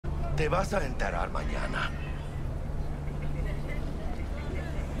Te vas a enterar mañana.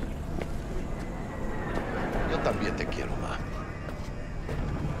 Yo también te quiero, ma.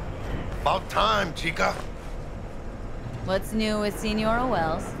 About time, chica. What's new with Senora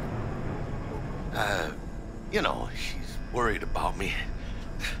Wells? You know, she's worried about me.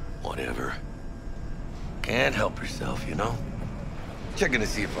 Whatever. Can't help herself, you know? Checking to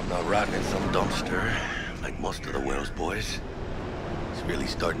see if I'm not rotting in some dumpster, like most of the Wells boys. It's really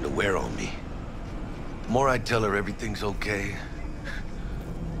starting to wear on me. The more I tell her everything's okay,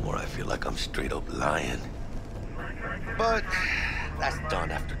 the more I feel like I'm straight up lying. But that's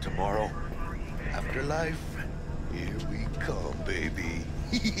done after tomorrow. Afterlife, here we come, baby.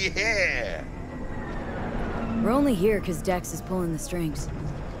 Yeah! We're only here because Dex is pulling the strings.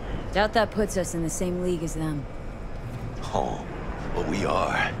 Doubt that puts us in the same league as them. Oh, but we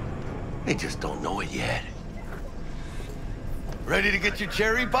are. They just don't know it yet. Ready to get your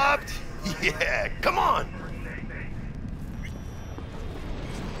cherry popped? Yeah, come on!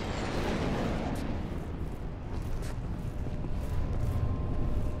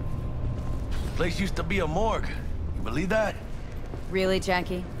 Place used to be a morgue. You believe that? Really,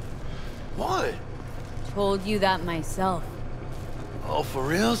 Jackie? What? Told you that myself. Oh, for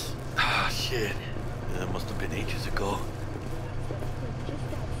reals? Ah, shit. That must have been ages ago.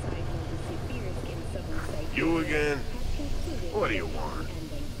 You again? What do you want?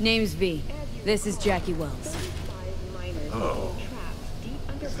 Name's V. This is Jackie Wells. Oh.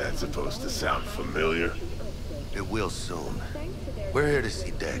 Is that supposed to sound familiar? It will soon. We're here to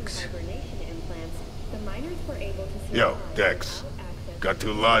see Dex. Yo, Dex. Got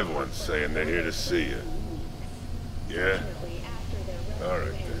two live ones saying they're here to see you. Yeah?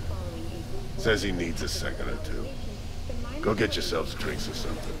 Alright then. Says he needs a second or two. Go get yourselves drinks or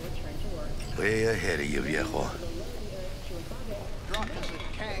something. Way ahead of you, viejo.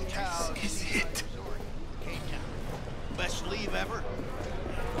 This is it. Best leave ever.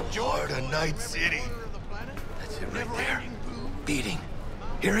 Heart of Night City. That's it right there. Beating.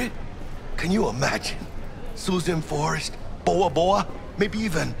 Hear it? Can you imagine? Susan Forrest, Boa Boa, maybe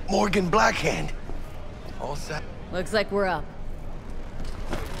even Morgan Blackhand. All set. Looks like we're up.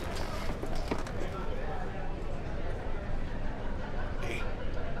 Hey,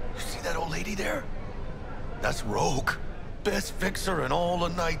 you see that old lady there? That's Rogue. Best fixer in all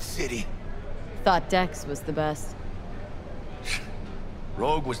of Night City. Thought Dex was the best.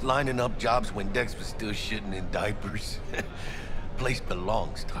 Rogue was lining up jobs when Dex was still shitting in diapers. Place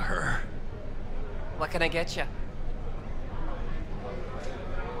belongs to her. What can I get you?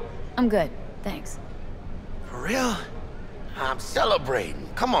 I'm good, thanks. For real? I'm celebrating.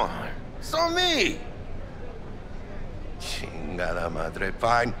 Come on. So me. Chingada madre.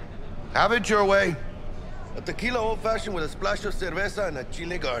 Fine. Have it your way. A tequila old-fashioned with a splash of cerveza and a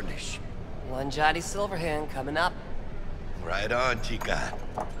chile garnish. One Johnny Silverhand coming up. Right on, chica.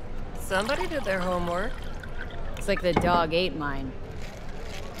 Somebody did their homework. It's like the dog ate mine.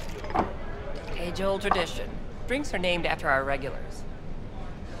 Age-old tradition. Drinks are named after our regulars.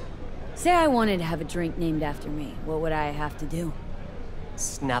 Say I wanted to have a drink named after me. What would I have to do?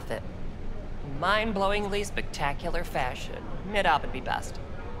 Snuff it. Mind-blowingly spectacular fashion. Mid-up would be best.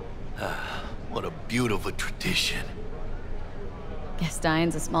 What a beautiful tradition. Guess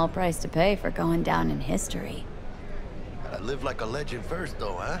dying's a small price to pay for going down in history. Gotta live like a legend first,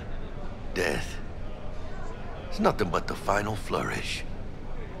 though, huh? Death. It's nothing but the final flourish.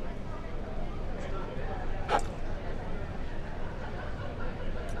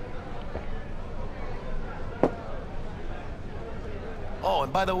 Oh,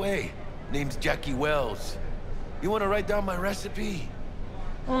 and by the way, name's Jackie Wells. You want to write down my recipe?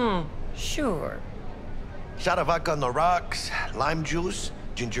 Sure. Shot of vodka on the rocks, lime juice,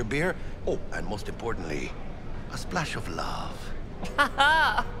 ginger beer. Oh, and most importantly, a splash of love.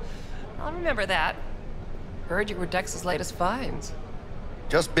 Haha! I'll remember that. Heard you were Dex's latest finds.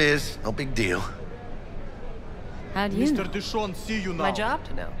 Just biz, no big deal. How do you know? Mr. Dishon, see you now. My job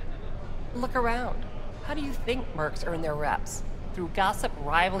to know. Look around. How do you think mercs earn their reps? Through gossip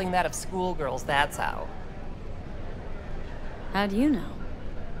rivaling that of schoolgirls, that's how. How do you know?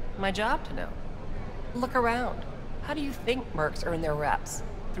 My job to know. Look around. How do you think mercs earn their reps?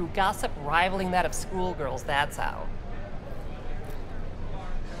 Through gossip rivaling that of schoolgirls, that's how.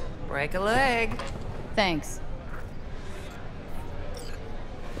 Break a leg. Thanks.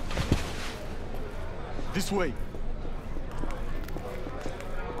 This way.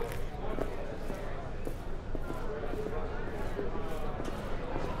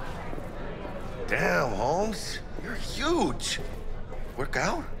 Damn, Holmes. You're huge. Work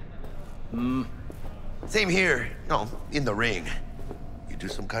out? Same here. No, in the ring. You do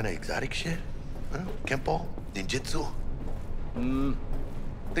some kind of exotic shit? Huh? Kempo? Ninjutsu?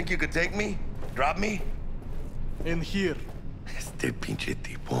 Think you could take me? Drop me? In here. Este pinche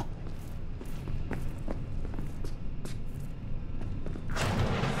tipo.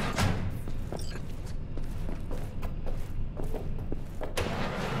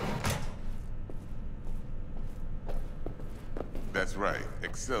 That's right,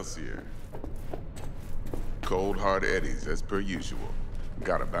 Excelsior. Cold hard eddies, as per usual.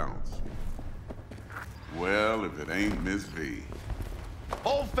 Gotta bounce. Well, if it ain't Miss V.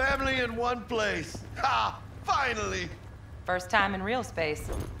 Whole family in one place. Ha! Finally! First time in real space.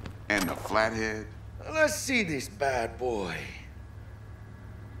 And the flathead? Let's see this bad boy.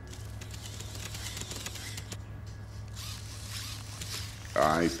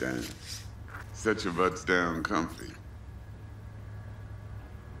 All right, then. Set your butts down comfy.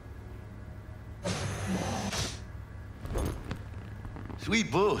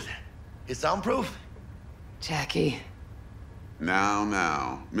 Sweet booth. It's soundproof? Jackie.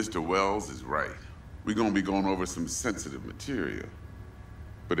 Now, Mr. Wells is right. We're gonna be going over some sensitive material.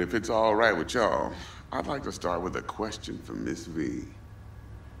 But if it's all right with y'all, I'd like to start with a question for Miss V.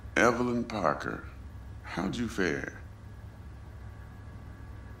 Evelyn Parker, how'd you fare?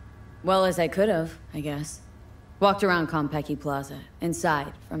 Well as I could have, I guess. Walked around Konpeki Plaza,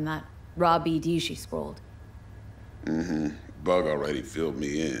 inside, from that raw BD she scrolled. Bug already filled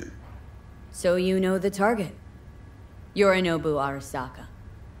me in. So you know the target. Yorinobu Arasaka,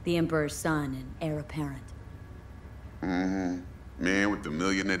 the Emperor's son and heir apparent. Man with the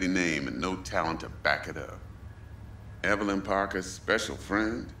millionaire name and no talent to back it up. Evelyn Parker's special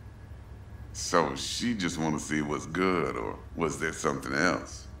friend? So she just want to see what's good, or was there something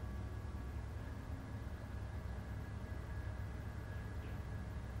else?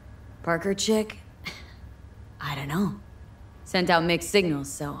 Parker chick? I don't know. Sent out mixed signals,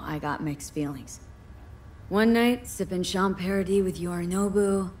 so I got mixed feelings. One night, sipping Champagne with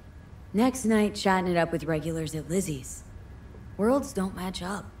Yorinobu. Next night, chatting it up with regulars at Lizzie's. Worlds don't match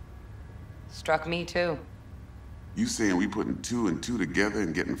up. Struck me too. You saying we putting 2 and 2 together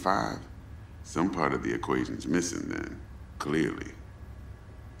and getting 5? Some part of the equation's missing then, clearly.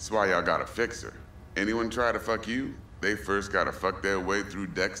 That's why y'all gotta fix her. Anyone try to fuck you, they first gotta fuck their way through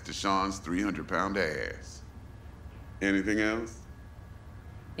Dex Deshawn's 300-pound ass. Anything else?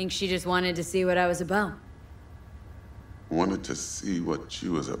 Think she just wanted to see what I was about. Wanted to see what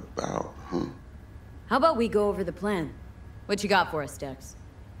you was about, huh? How about we go over the plan? What you got for us, Dex?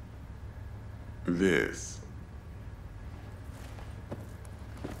 This.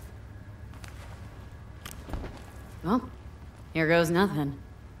 Well, here goes nothing.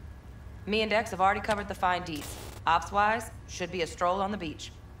 Me and Dex have already covered the fine D's. Ops-wise, should be a stroll on the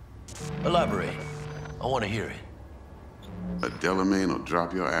beach. Elaborate. I want to hear it. A Delamain will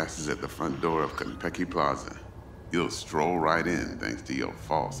drop your asses at the front door of Konpeki Plaza. You'll stroll right in thanks to your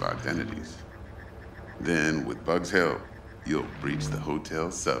false identities. Then, with Bug's help, you'll breach the hotel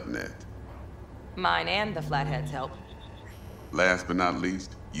subnet. Mine and the Flathead's help. Last but not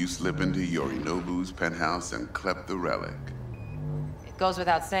least, you slip into Yorinobu's penthouse and clep the relic. It goes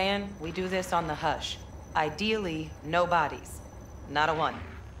without saying, we do this on the hush. Ideally, no bodies. Not a one.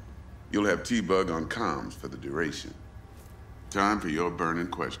 You'll have T-Bug on comms for the duration. Time for your burning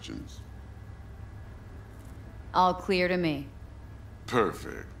questions. All clear to me.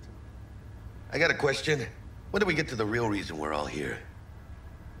 Perfect. I got a question. When do we get to the real reason we're all here?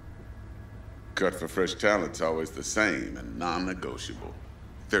 Cut for fresh talent's always the same and non-negotiable.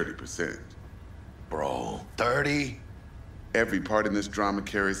 30%. Bro, 30? Every part in this drama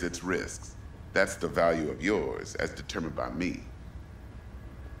carries its risks. That's the value of yours, as determined by me.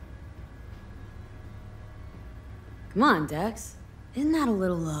 Come on, Dex. Isn't that a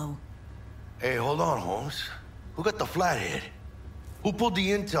little low? Hey, hold on, Holmes. Who got the flathead? Who pulled the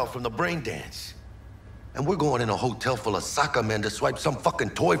intel from the brain dance? And we're going in a hotel full of soccer men to swipe some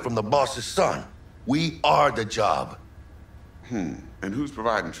fucking toy from the boss's son. We are the job. And who's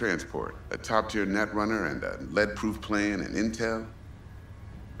providing transport? A top-tier netrunner and a lead-proof plan and intel?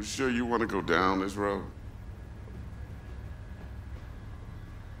 You sure you want to go down this road?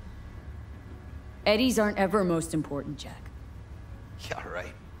 Eddies aren't ever most important, Jack. Yeah,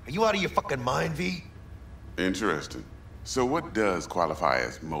 right. Are you out of your fucking mind, V? Interesting. So what does qualify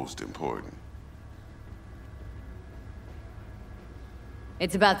as most important?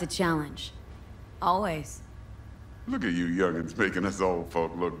 It's about the challenge. Always. Look at you youngins making us old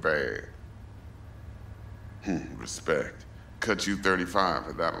folk look bad. Respect. Cut you 35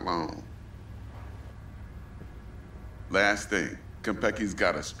 for that alone. Last thing. Konpeki's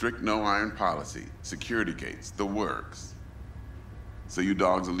got a strict no-iron policy. Security gates, the works. So you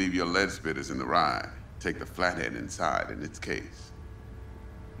dogs will leave your lead spitters in the ride. Take the flathead inside in its case.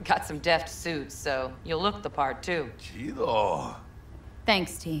 Got some deft suits, so you'll look the part too. Chido.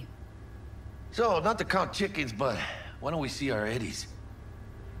 Thanks, T. So, not to count chickens, but why don't we see our Eddies?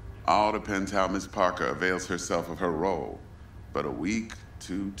 All depends how Miss Parker avails herself of her role. But a week,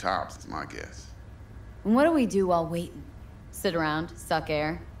 2 tops is my guess. And what do we do while waiting? Sit around, suck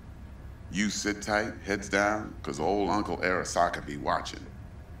air? You sit tight, heads down, cause old Uncle Arasaka be watching.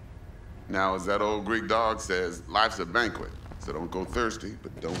 Now, as that old Greek dog says, life's a banquet, so don't go thirsty,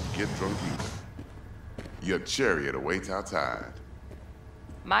 but don't get drunk either. Your chariot awaits outside.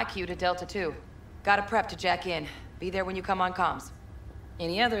 My cue to Delta 2. Gotta prep to jack in. Be there when you come on comms.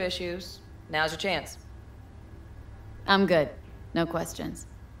 Any other issues, now's your chance. I'm good. No questions.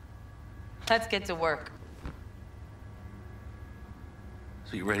 Let's get to work.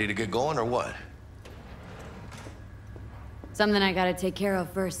 So you ready to get going, or what? Something I gotta take care of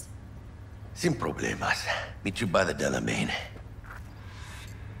first. Sin problemas. Meet you by the Delamain.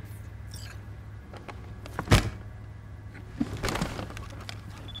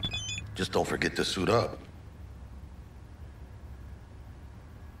 Just don't forget to suit up.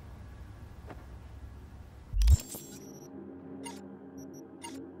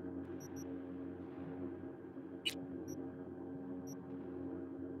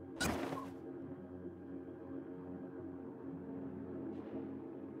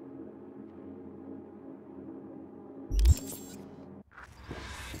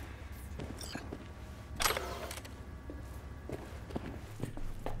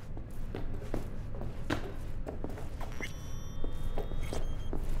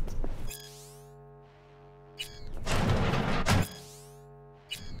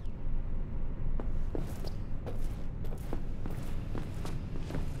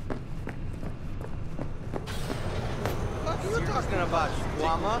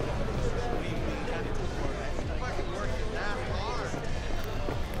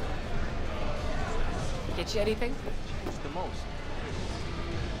 Get you anything? It's the most.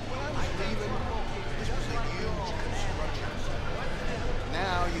 When I was leaving, this was a huge construction site.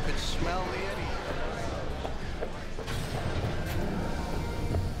 Now you can smell the eddy.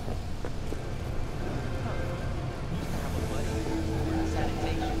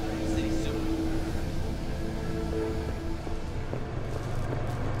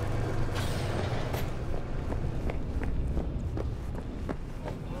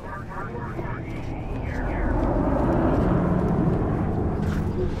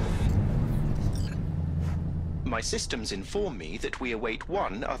 My systems inform me that we await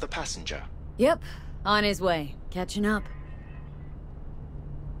one other passenger. Yep, on his way. Catching up.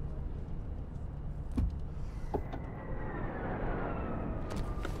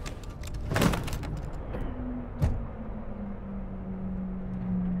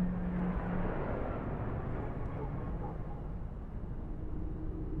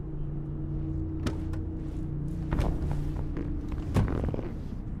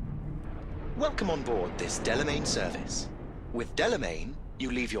 Welcome on board this Delamain service. With Delamain,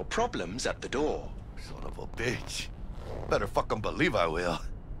 you leave your problems at the door. Son of a bitch. Better fucking believe I will.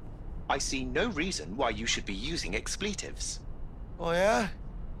 I see no reason why you should be using expletives. Oh, yeah?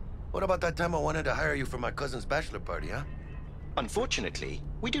 What about that time I wanted to hire you for my cousin's bachelor party, huh? Unfortunately,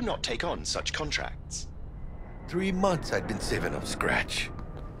 we do not take on such contracts. 3 months I'd been saving up scratch.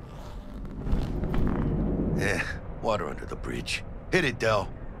 Yeah, water under the bridge. Hit it, Del.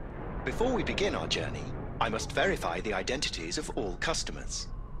 Before we begin our journey, I must verify the identities of all customers.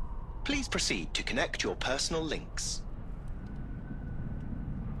 Please proceed to connect your personal links.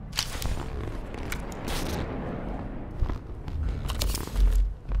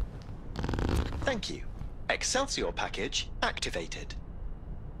 Thank you. Excelsior package activated.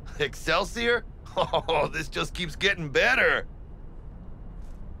 Excelsior? Oh, this just keeps getting better.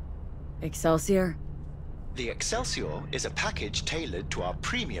 Excelsior? The Excelsior is a package tailored to our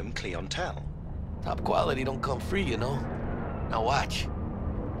premium clientele. Top quality don't come free, you know. Now watch.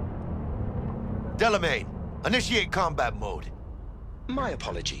 Delamain, initiate combat mode. My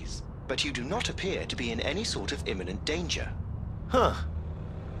apologies, but you do not appear to be in any sort of imminent danger. Huh.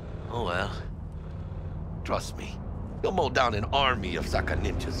 Oh well. Trust me, you'll mow down an army of Saka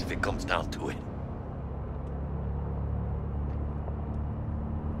ninjas if it comes down to it.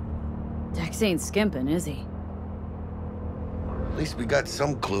 Dex ain't skimping, is he? At least we got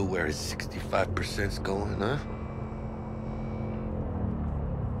some clue where his 65%'s going, huh?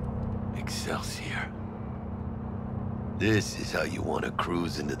 Excelsior. This is how you want to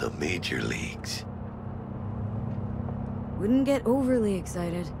cruise into the major leagues. Wouldn't get overly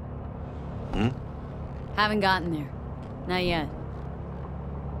excited. Hmm? Haven't gotten there. Not yet.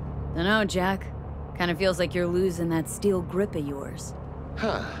 Dunno, Jack. Kinda feels like you're losing that steel grip of yours.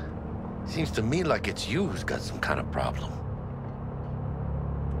 Huh. Seems to me like it's you who's got some kind of problem.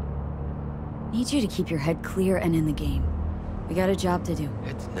 Need you to keep your head clear and in the game. We got a job to do.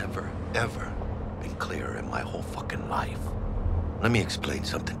 It's never, ever been clearer in my whole fucking life. Let me explain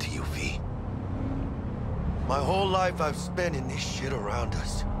something to you, V. My whole life I've spent in this shit around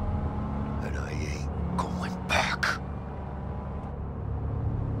us. And I ain't going back.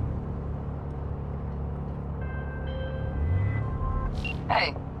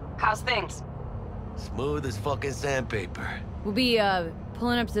 Hey, how's things? Smooth as fucking sandpaper. We'll be,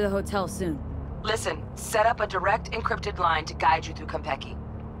 pulling up to the hotel soon. Listen, set up a direct encrypted line to guide you through Konpeki.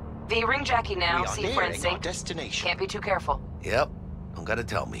 V, ring Jackie now, We are see if we're in nearing our sync. destination. Can't be too careful. Yep. Don't gotta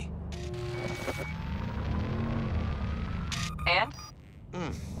tell me. And?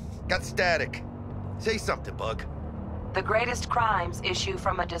 Got static. Say something, Bug. The greatest crimes issue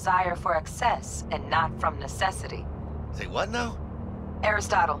from a desire for excess and not from necessity. Say what now?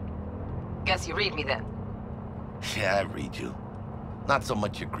 Aristotle. Guess you read me then. Yeah, I read you. Not so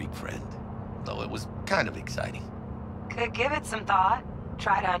much your Greek friend. Though it was kind of exciting. Could give it some thought.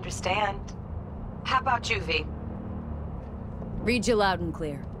 Try to understand. How about you, V? Read you loud and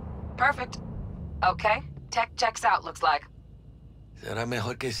clear. Perfect. Okay, tech checks out, looks like. Será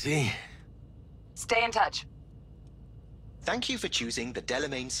mejor que sí. Stay in touch. Thank you for choosing the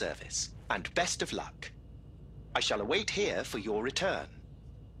Delamain service, and best of luck. I shall await here for your return.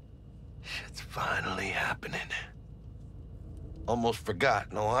 Shit's finally happening. Almost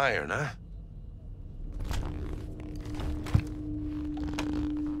forgot, no iron, huh?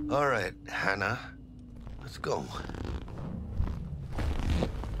 All right, Hannah. Let's go.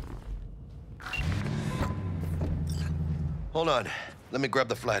 Hold on. Let me grab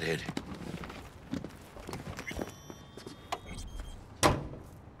the flathead.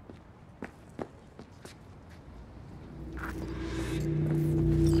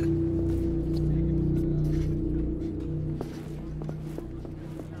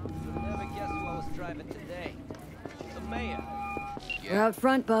 Never guess who I was driving today. The mayor. We're out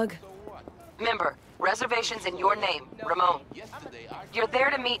front, Bug. Member, reservations in your name, Ramon. You're there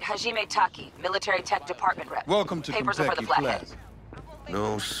to meet Hajime Taki, military tech department rep. Welcome to Papers are for the Konpeki flathead. Plaza.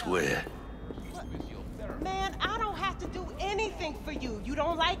 No sweat. Man, I don't have to do anything for you. You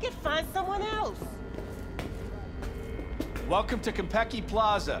don't like it? Find someone else. Welcome to Konpeki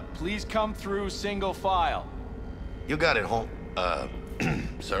Plaza. Please come through single file. You got it, home.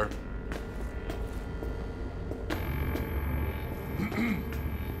 Sir?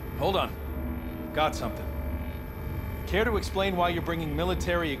 Hold on. Got something. Care to explain why you're bringing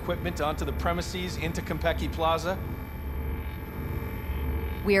military equipment onto the premises into Konpeki Plaza?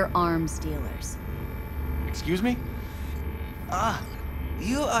 We're arms dealers. Excuse me? Ah,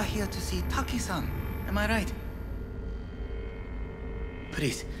 you are here to see Taki-san, am I right?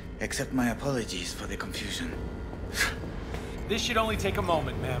 Please, accept my apologies for the confusion. This should only take a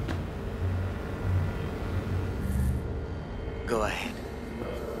moment, ma'am. Go ahead.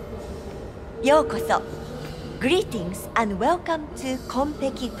 Yokoso. Greetings and welcome to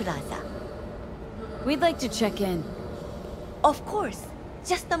Konpeki Plaza. We'd like to check in. Of course.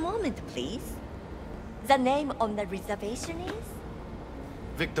 Just a moment, please. The name on the reservation is?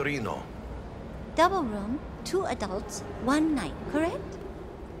 Victorino. Double room, 2 adults, 1 night, correct?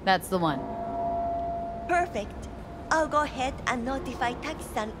 That's the one. Perfect. I'll go ahead and notify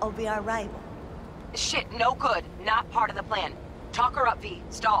Taki-san of your arrival. Shit, no good. Not part of the plan. Talk her up, V.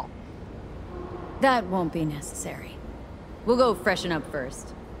 Stall. That won't be necessary. We'll go freshen up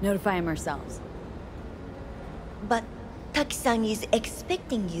first. Notify him ourselves. But Taki-san is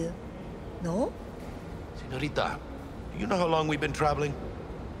expecting you, no? Senorita, you know how long we've been traveling?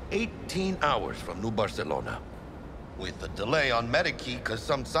 18 hours from New Barcelona. With a delay on Medikey because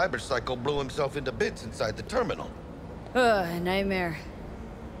some cyberpsycho blew himself into bits inside the terminal. Nightmare.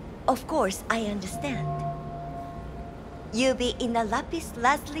 Of course, I understand. You'll be in the Lapis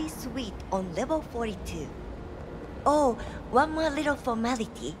Lazuli suite on level 42. Oh, one more little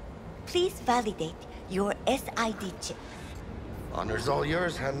formality. Please validate your SID chip. Honor's all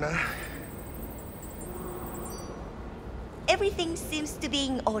yours, Hannah. Everything seems to be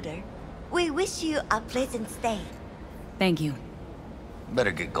in order. We wish you a pleasant stay. Thank you.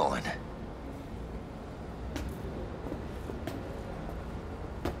 Better get going.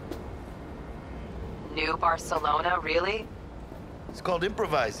 New Barcelona, really? It's called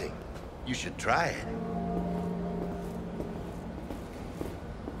improvising. You should try it.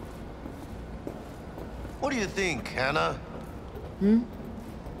 What do you think, Hannah? Hmm?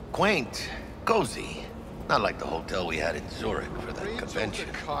 Quaint, cozy, Not like the hotel we had in Zurich for that convention.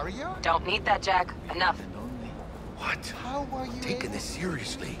 Don't need that, Jack. Enough. What? How are you Taking this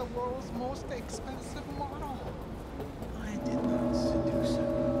seriously? the world's most expensive model? I did not seduce her.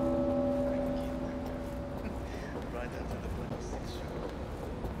 Right after the police show.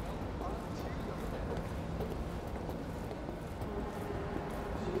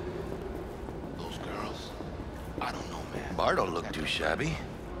 Those girls? I don't know, man. Bar don't look too shabby.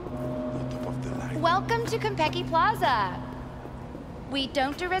 Welcome to Konpeki Plaza. We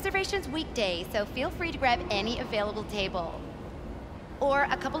don't do reservations weekdays, so feel free to grab any available table. Or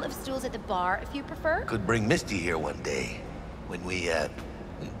a couple of stools at the bar if you prefer. Could bring Misty here one day when we,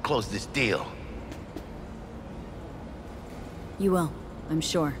 close this deal. You will, I'm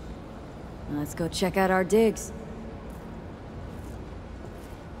sure. Now let's go check out our digs.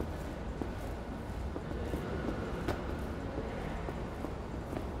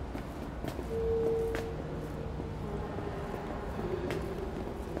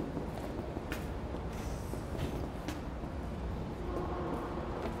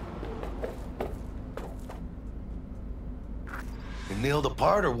 You nailed the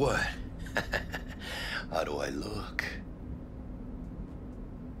part or what? How do I look?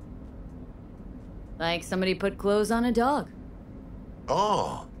 Like somebody put clothes on a dog.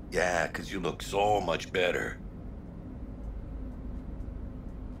 Oh, yeah, 'cause you look so much better.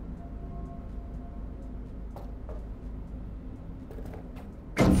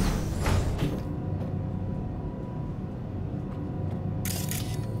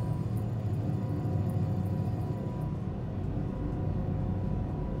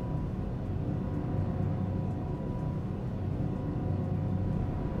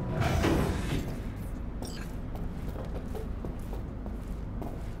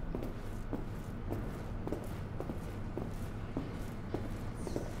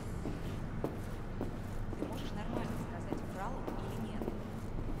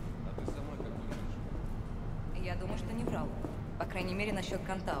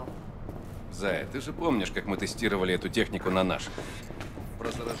 Зая, ты же помнишь, как мы тестировали эту технику на наших?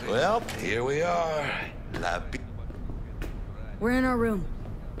 Well, here we are. We're in our room.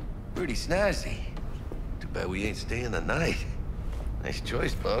 Pretty snazzy. Too bad we ain't staying the night. Nice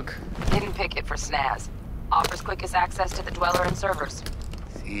choice, Bug. Didn't pick it for snaz. Offers quickest access to the Dweller and servers.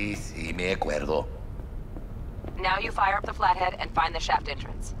 Sí, me acuerdo. Now you fire up the flathead and find the shaft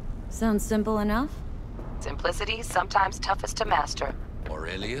entrance. Sounds simple enough. Simplicity, sometimes toughest to master.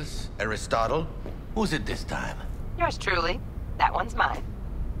 Aurelius? Aristotle? Who's it this time? Yours truly. That one's mine.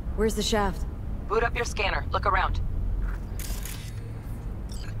 Where's the shaft? Boot up your scanner. Look around.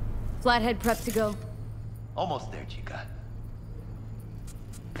 Flathead prepped to go. Almost there, chica.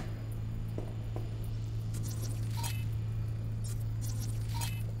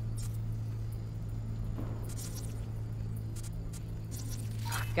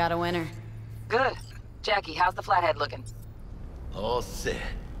 Got a winner. Good. Jackie, how's the flathead looking? All set.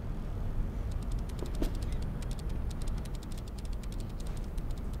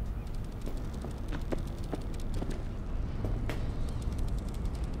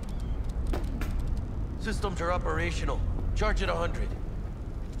 Systems are operational. Charge at 100.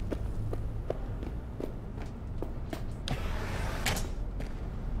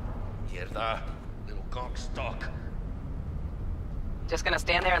 Mierda. Little cockstock. Just gonna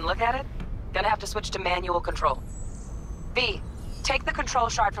stand there and look at it? Gonna have to switch to manual control. V, take the control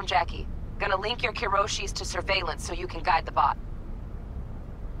shard from Jackie. Gonna link your Kiroshis to surveillance so you can guide the bot.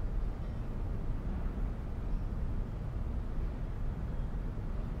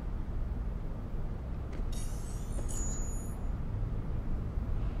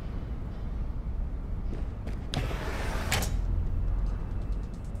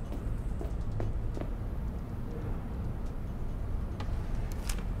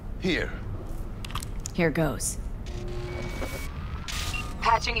 Here goes.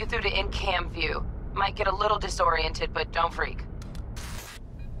 Patching you through to in-cam view. Might get a little disoriented, but don't freak.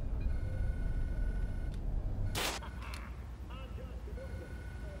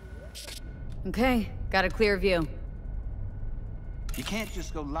 Okay, got a clear view. You can't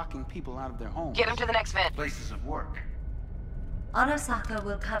just go locking people out of their homes. Get them to the next vent. Places of work. Arasaka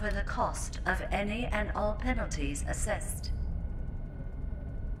will cover the cost of any and all penalties assessed.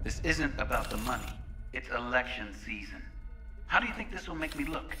 This isn't about the money. It's election season. How do you think this will make me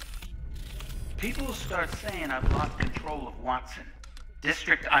look? People will start saying I've lost control of Watson,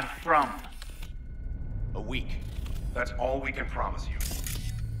 district I'm from. A week. That's all we can promise you.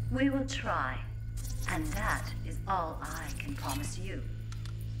 We will try, and that is all I can promise you.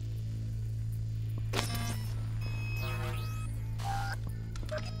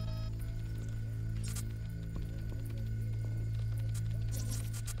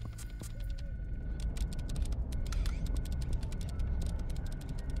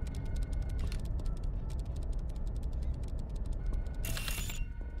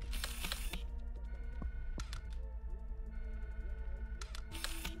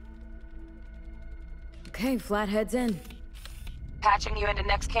 Okay, Flathead's in. Patching you into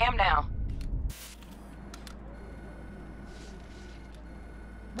next cam now.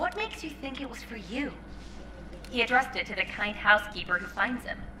 What makes you think it was for you? He addressed it to the kind housekeeper who finds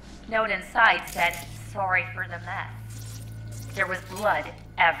him. Note inside said, "Sorry for the mess." There was blood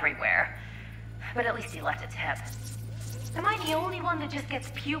everywhere. But at least he left a tip. Am I the only one that just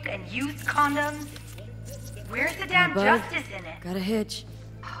gets puke and used condoms? Where's the damn Bud, justice in it? got a hitch.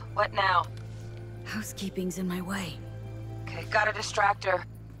 What now? Housekeeping's in my way. Okay, got a distractor.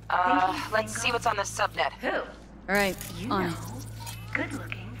 Let's see what's on the subnet. Who? Alright, You on know. it. Good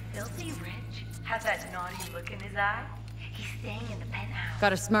looking, filthy rich, has that naughty look in his eye. He's staying in the penthouse.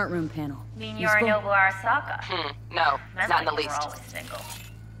 Got a smart room panel. Mean you're Useful? a noble Arasaka? No, Men not in the like you least. are always single.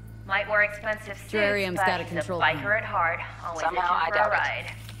 Might wear expensive suits, Terrarium's but got a he's control a biker panel. at heart. Always Somehow I itching for doubt a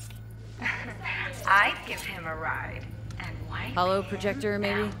it. ride. I'd give him a ride. And wipe Hollow him projector,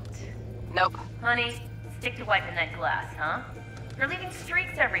 maybe? out. Nope. Honey, stick to wiping that glass, huh? You're leaving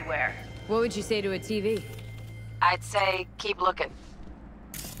streaks everywhere. What would you say to a TV? I'd say keep looking.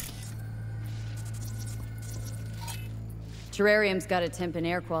 Terrarium's got a temp and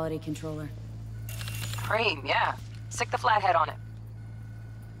air quality controller. Cream, yeah. Stick the flathead on it.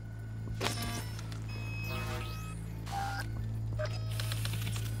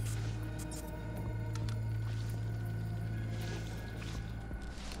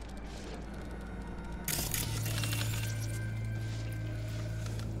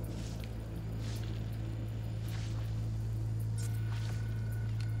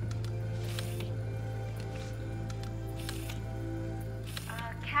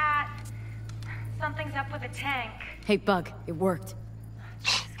 Cat, something's up with the tank. Hey, Bug, it worked.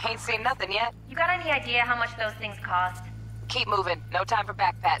 Ain't seen nothing yet. You got any idea how much those things cost? Keep moving. No time for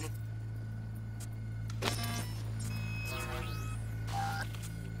backpatting.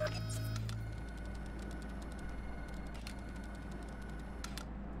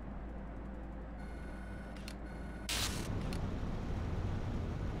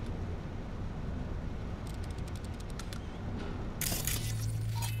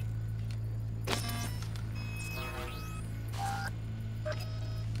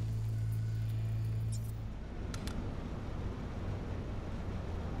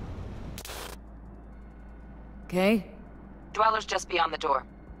 Okay? Dweller's just beyond the door.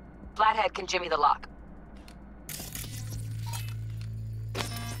 Flathead can jimmy the lock.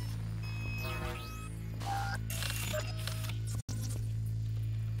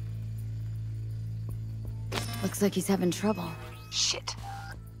 Looks like he's having trouble. Shit.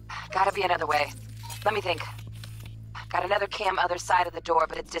 Gotta be another way. Let me think. Got another cam other side of the door,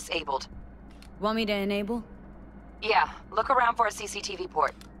 but it's disabled. Want me to enable? Yeah, look around for a CCTV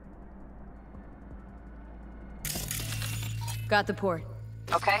port. Got the port.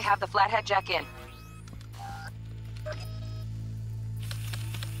 Okay, have the flathead jack in.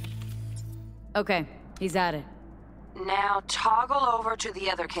 Okay, he's at it. Now toggle over to the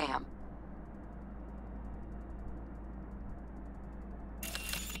other cam.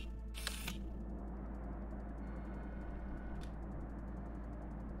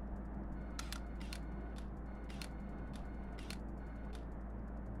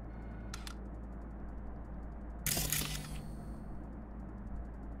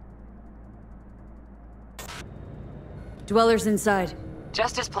 Dweller's inside.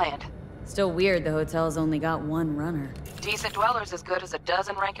 Just as planned. Still weird the hotel's only got one runner. Decent dweller's as good as a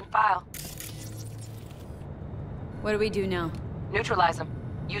dozen rank and file. What do we do now? Neutralize him.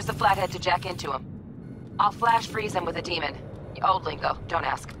 Use the flathead to jack into him. I'll flash freeze him with a demon. Old lingo, don't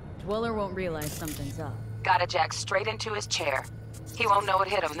ask. Dweller won't realize something's up. Gotta jack straight into his chair. He won't know it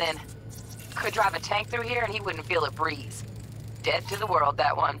hit him then. Could drive a tank through here and he wouldn't feel a breeze. Dead to the world,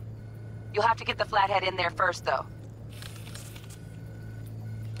 that one. You'll have to get the flathead in there first, though.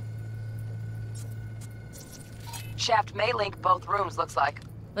 Shaft may link both rooms, looks like.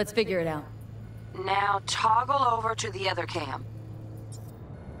 Let's figure it out. Now toggle over to the other cam.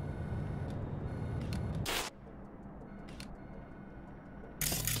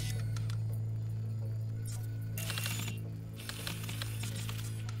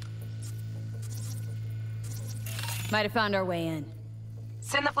 Might have found our way in.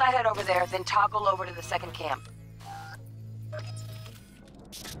 Send the flathead over there, then toggle over to the second cam.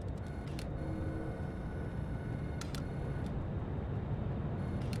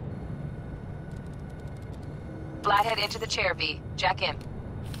 Flathead into the chair, V. Jack in.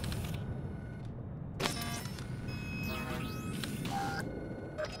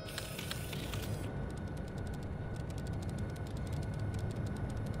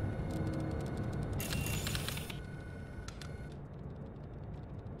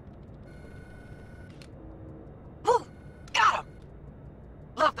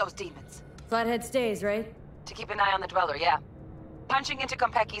 demons. Flathead stays, right? To keep an eye on the Dweller, yeah. Punching into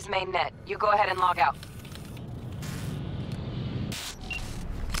Konpeki's main net. You go ahead and log out.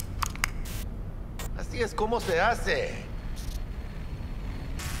 Así es como se hace.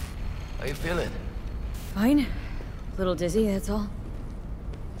 How you feeling? Fine. A little dizzy, that's all.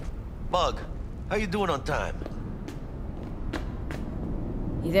 Bug, how you doing on time?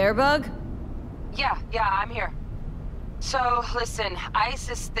 You there, Bug? Yeah, I'm here. So, listen, ice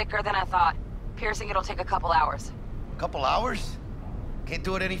is thicker than I thought. Piercing it'll take a couple hours. Couple hours? Can't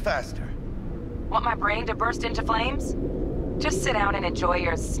do it any faster. Want my brain to burst into flames? Just sit down and enjoy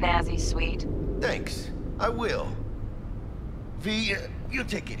your snazzy sweet. Thanks, I will. V, you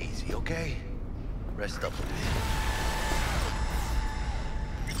take it easy, okay? Rest up a bit.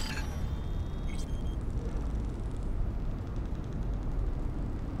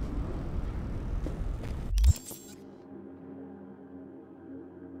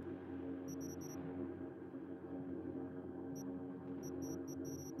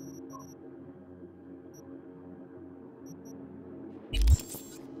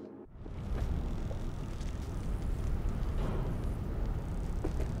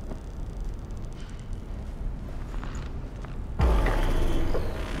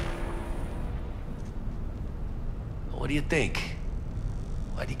 What do you think?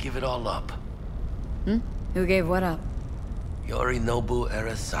 Why'd you give it all up? Who gave what up? Yorinobu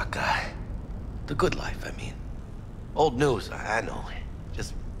Arasaka. The good life, I mean. Old news, I know.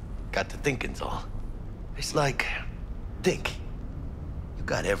 Just got to thinking's all. It's like, think. You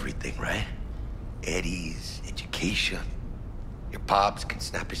got everything, right? Eddie's, education. Your pops can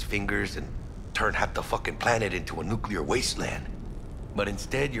snap his fingers and turn half the fucking planet into a nuclear wasteland. But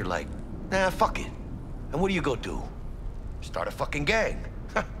instead, you're like, nah, fuck it. And what do you go do? Start a fucking gang.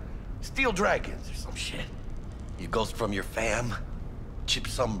 Steal dragons or some shit. You ghost from your fam, chip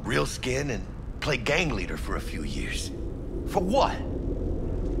some real skin, and play gang leader for a few years. For what?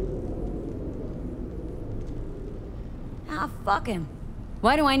 Ah, fuck him.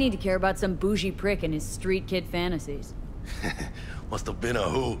 Why do I need to care about some bougie prick and his street kid fantasies? Must have been a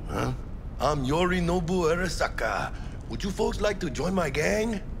who, huh? I'm Yorinobu Arasaka. Would you folks like to join my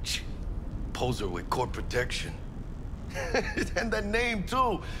gang? Poser with court protection. And that name,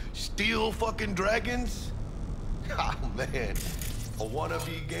 too. Steel fucking dragons? Oh, man. A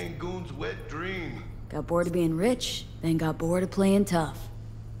wannabe Gangoon's wet dream. Got bored of being rich, then got bored of playing tough.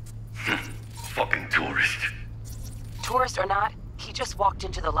 Fucking tourist. Tourist or not, he just walked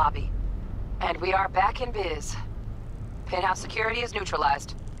into the lobby. And we are back in biz. Penthouse security is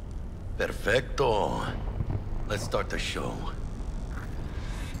neutralized. Perfecto. Let's start the show.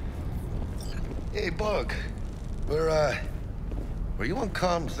 Hey, Bug. Were you on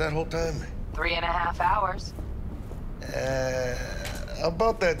comms that whole time? 3.5 hours.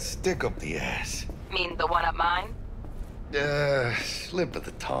 About that stick up the ass. Mean the one up mine? Slip of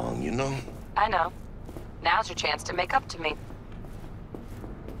the tongue, you know? I know. Now's your chance to make up to me.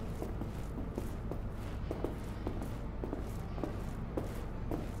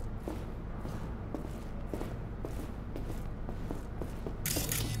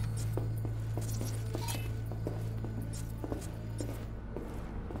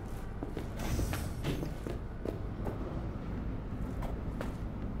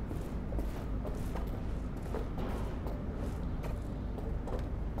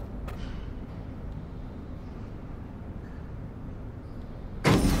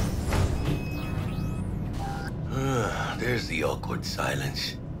 There's the awkward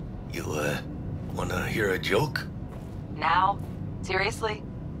silence. You, wanna hear a joke? Now? Seriously?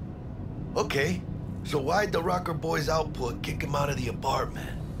 Okay. So why'd the Rocker Boy's output kick him out of the apartment?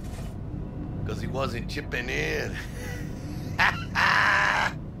 Because he wasn't chipping in.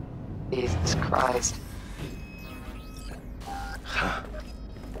 Jesus Christ. Huh.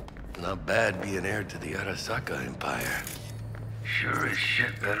 Not bad being heir to the Arasaka Empire. Sure as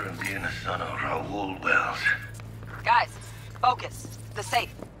shit better than being a son of Raoul Wells. Guys, focus. The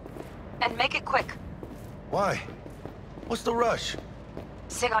safe. And make it quick. Why? What's the rush?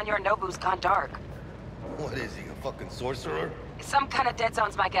 Sigon Yorinobu's gone dark. What is he, a fucking sorcerer? Some kind of dead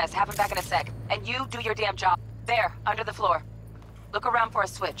zone's my guess. Have him back in a sec. And you do your damn job. There, under the floor. Look around for a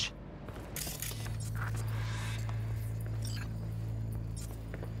switch.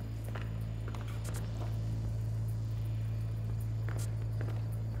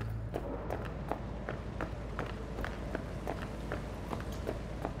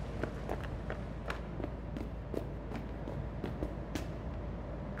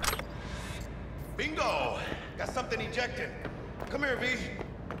 Bingo! Got something ejected. Come here, V.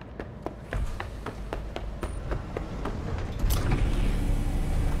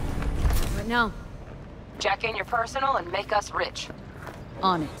 No. Jack in your personal and make us rich.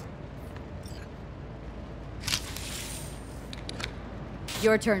 On it.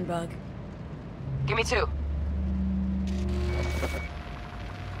 Your turn, Bug. Give me 2.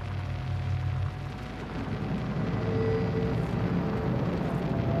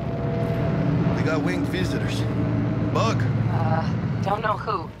 We got winged visitors. Bug. Don't know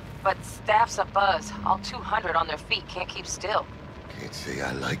who, but staff's a buzz. All 200 on their feet can't keep still. Can't say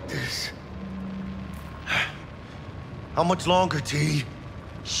I like this. How much longer, T?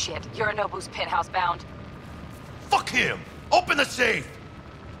 Shit, Yorinobu's penthouse bound. Fuck him! Open the safe!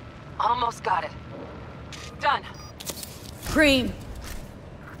 Almost got it. Done. Cream.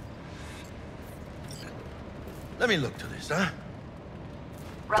 Let me look to this, huh?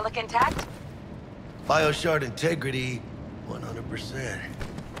 Relic intact? Bioshard integrity, 100%.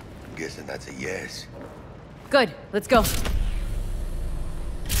 I'm guessing that's a yes. Good, let's go.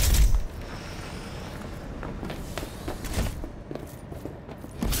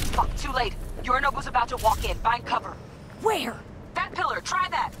 Fuck, too late. Yorinobu's about to walk in. Find cover. Where? That pillar, try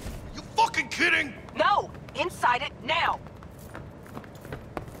that. You fucking kidding? No! Inside it, now!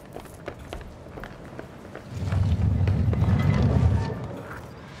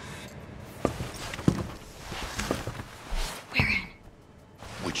 We're in.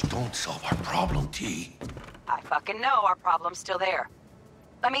 Which don't solve our problem, T. I fucking know our problem's still there.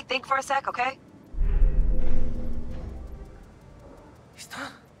 Let me think for a sec, okay? He's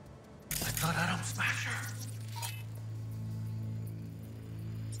done. I thought I'd smash her.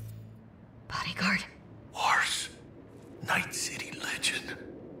 Bodyguard. Worse. Night City legend.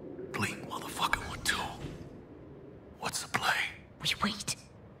 Bleak motherfucker would too. What's the play? We wait.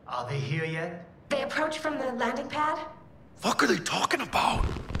 Are they here yet? They approach from the landing pad? Fuck are they talking about?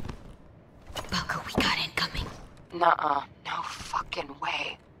 Balco, we got incoming. Nuh-uh. No fucking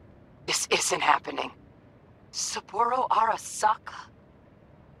way. This isn't happening. Saburo Arasaka?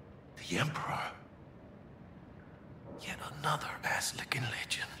 The Emperor. Yet another ass-licking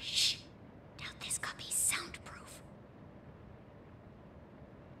legend. Shh. Doubt this copy's soundproof.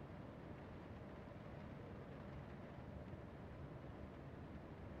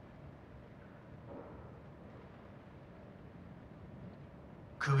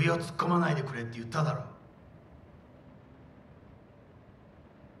首を突っ込まないでくれって言っただろ。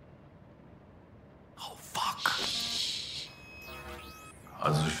Oh, fuck.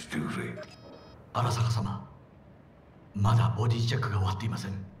 外してくれ。荒坂様、まだボディチェックが終わっていませ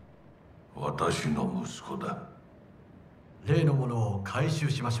ん。私の息子だ。例のものを回収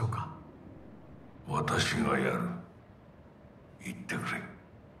しましょうか。私がやる。言ってくれ。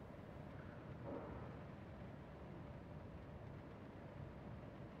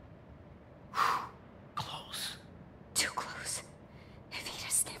Close. Too close. If he'd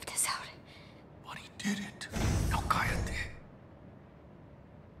have sniffed us out. But he didn't. No, cállate.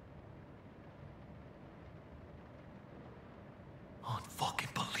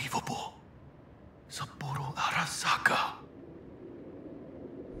 Unfucking believable. Saburo Arasaka.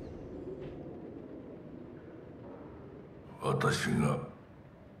 私が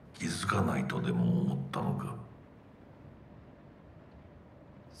気づかないとでも思ったのか。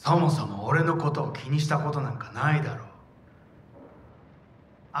そもそも俺のことを気にしたことなんかないだろう。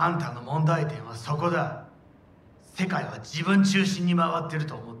あんたの問題点はそこだ。世界は自分中心に回ってる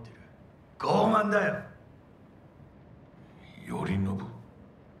と思ってる。傲慢だよ。頼信。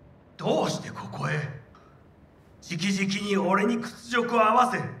どうしてここへ？直々に俺に屈辱を合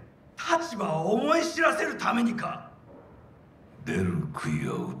わせ、立場を思い知らせるためにか。出る杭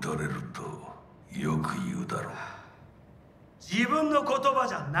が打たれるとよく言うだろう。自分の言葉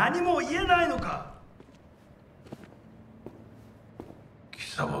じゃ何も言えないのか。貴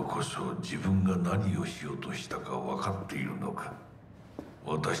様こそ自分が何をしようとしたか分かっているのか。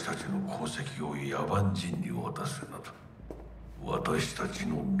私たちの功績を野蛮人に渡すなど、私たち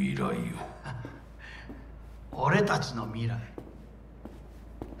の未来を。俺たちの未来。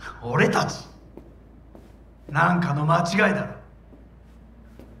俺たち。なんかの間違いだろ。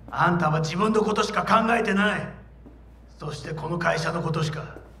あんたは自分のことしか考えてない。そしてこの会社のことし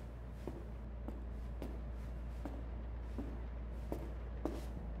か。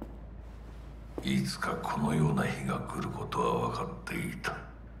いつかこのような日が来ることは分かっていた。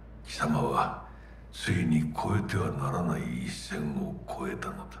貴様はついに越えてはならない一線を越えた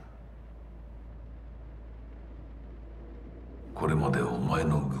のだ。これまでお前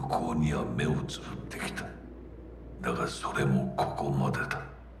の愚行には目をつぶってきた。だがそれもここまでだ。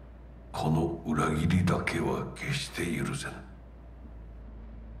この裏切りだけは決して許せぬ。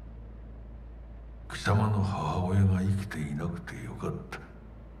貴様の母親が生きていなくてよかった。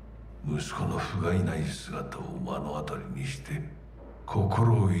息子の不甲斐ない姿を目の当たりにして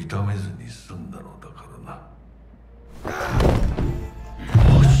心を痛めずに済んだのだからな。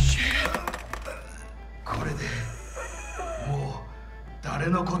これでもう誰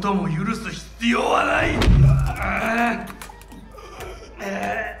のことも許す必要はない。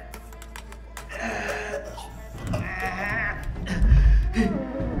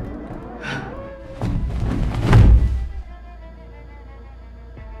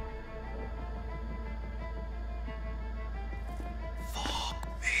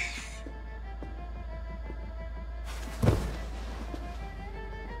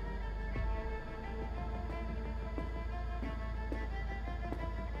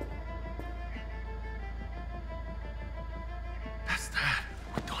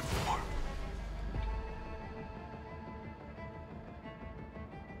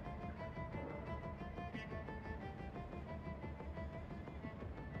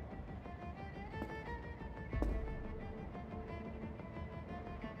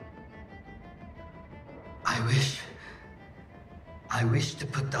I wish to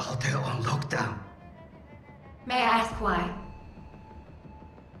put the hotel on lockdown. May I ask why?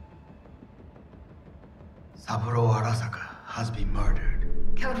 Saburo Arasaka has been murdered.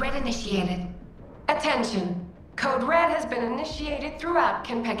 Code Red initiated. Attention. Code Red has been initiated throughout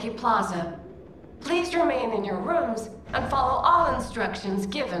Kenpeki Plaza. Please remain in your rooms and follow all instructions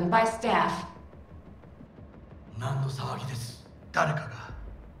given by staff. 何の騒ぎです。誰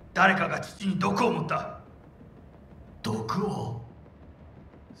かが父に毒を持った。毒を？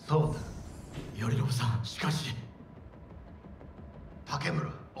そうだ。頼信さん、しかし。竹村、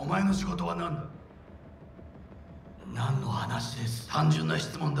お前の仕事は何だ？何の話です。単純な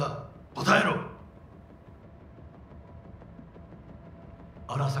質問だ。答えろ。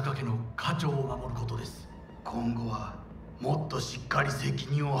荒坂家の家長を守ることです。今後はもっとしっかり責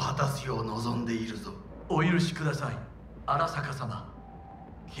任を果たすよう望んでいるぞ。お許しください、荒坂様。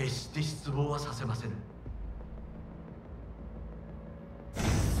決して失望はさせません。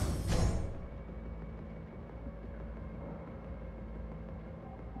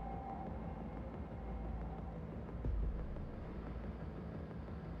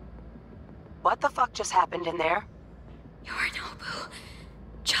What the fuck just happened in there? Yorinobu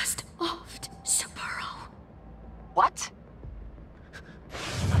just offed Saburo. What?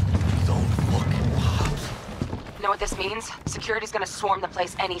 Don't fucking pops. Know what this means? Security's gonna swarm the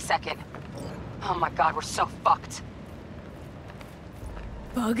place any second. Oh my god, we're so fucked.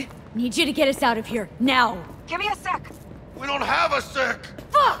 Bug, need you to get us out of here, now! Give me a sec! We don't have a sec!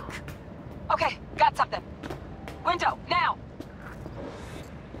 Fuck! Okay, got something. Window, now!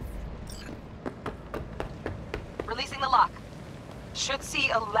 Releasing the lock. Should see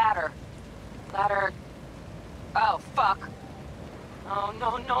a ladder. Ladder... Oh, fuck. Oh,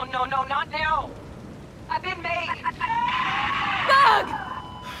 no, no, no, no, not now! I've been made! Bug!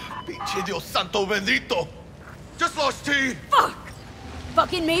 Pinche Dios santo bendito! Just lost T! Fuck!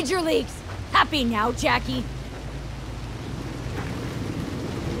 Fucking major leagues! Happy now, Jackie?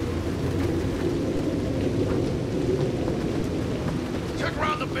 Check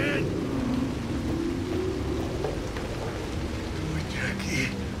around the bend!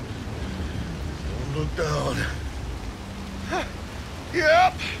 Look down.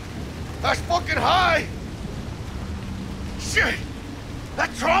 Yep! That's fucking high! Shit!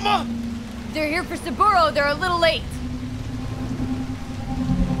 That trauma? They're here for Saburo. They're a little late.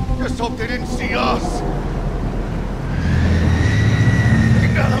 Just hope they didn't see us.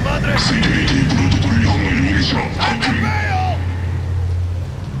 Chingada madre! ¡Atropello!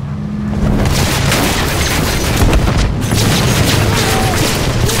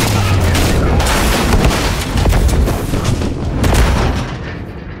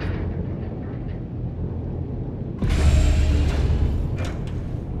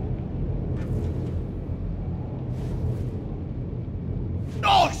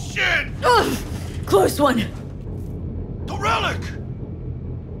 Close one! The relic!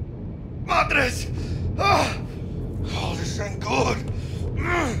 Madres! Oh, this ain't good.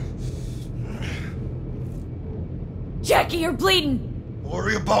 Jackie, you're bleeding!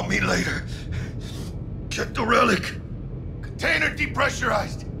 Worry about me later. Check the relic. Container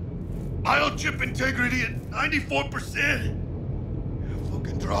depressurized. Biochip integrity at 94%.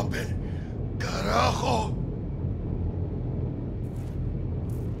 Fucking drop it. Carajo.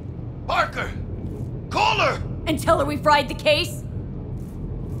 Parker! Call her! And tell her we fried the case?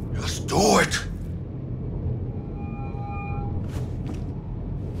 Just do it!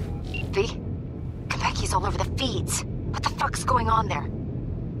 V? Konpeki's all over the feeds. What the fuck's going on there?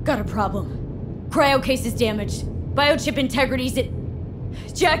 Got a problem. Cryo case is damaged. Biochip integrity's at...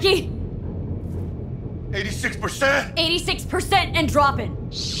 Jackie? 86%? 86% and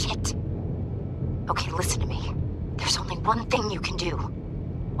dropping. Shit. Okay, listen to me. There's only one thing you can do.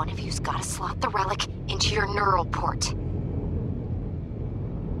 One of you's gotta slot the relic into your neural port.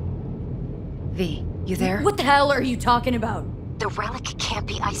 V, you there? What the hell are you talking about? The relic can't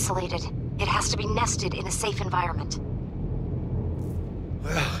be isolated. It has to be nested in a safe environment.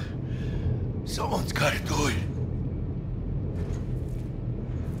 Well, someone's gotta do it.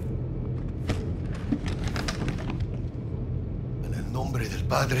 En el nombre del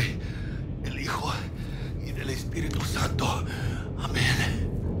Padre, el Hijo y del Espíritu Santo. Amén.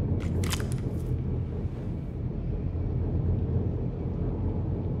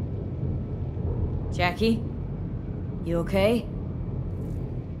 Jackie? You okay?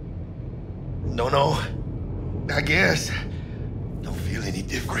 No. I guess. Don't feel any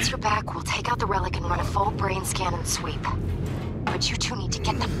different. Once you're back, we'll take out the relic and run a full brain scan and sweep. But you two need to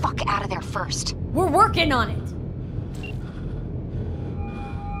get the fuck out of there first. We're working on it!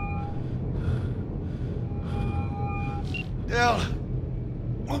 Del,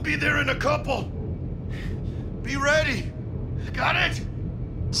 we'll be there in a couple. Be ready. Got it?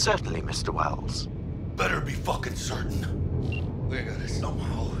 Certainly, Mr. Wells. Better be fucking certain. We gotta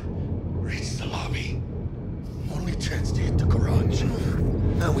somehow reach the lobby. Only chance to hit the garage.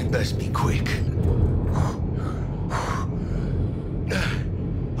 Now we best be quick.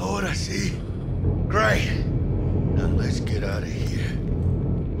 Ahora sí. Great. Now let's get out of here.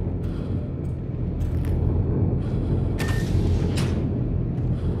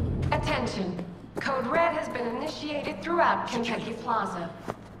 Attention. Code Red has been initiated throughout Kentucky Plaza.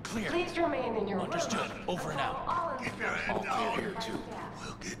 Clear. Please remain in your room. Understood. Over and out. All instructions All clear here, too.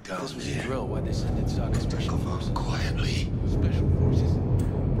 We'll get down This was there. a drill. Why'd they send in Saga Special Forces? Quietly. Special Forces?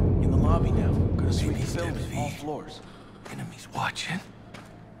 In the lobby now. Gonna sweep the building, all floors. Enemies watching.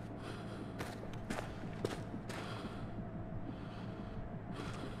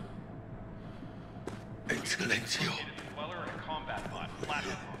 En silencio. Dweller and a combat bot.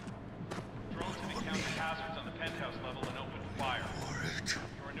 Flashing. Drones have encountered hazards on the penthouse level and opened fire.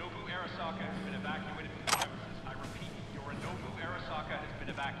 Yorinobu Arasaka has been evacuated from the premises. I repeat, Yorinobu Arasaka has been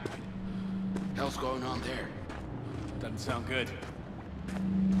evacuated. Hell's going on there? Doesn't sound good.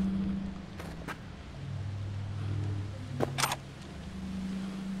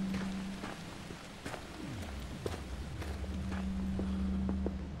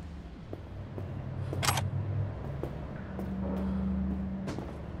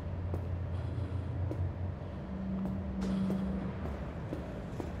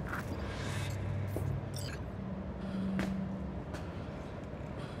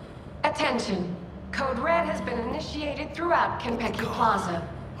 Attention. Code Red has been initiated throughout Kentucky Plaza.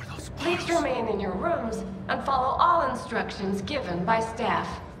 Please remain in your rooms and follow all instructions given by staff.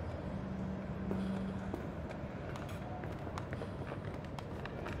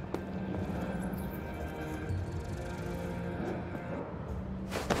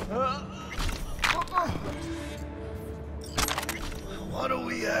 What do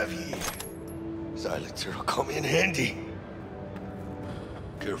we have here? Silencer will come in handy.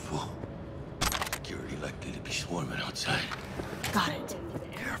 Careful. Security likely to be swarming outside. Got it.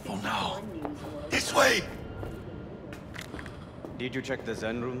 Careful now. This way! Did you check the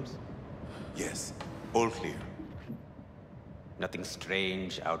Zen rooms? Yes, all clear. Nothing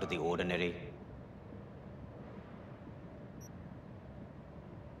strange, out of the ordinary?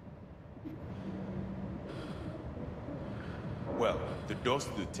 Well, the doors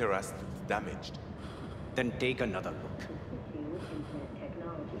to the terrace is damaged. Then take another look.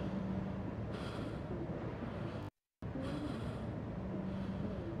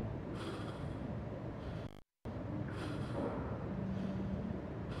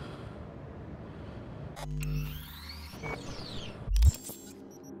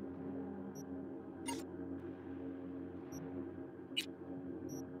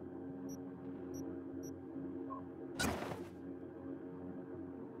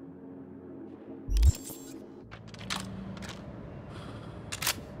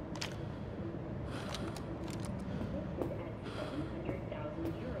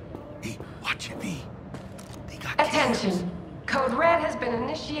 Attention. Code Red has been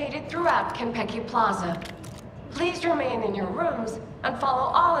initiated throughout Kentucky Plaza. Please remain in your rooms and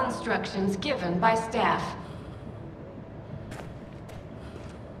follow all instructions given by staff.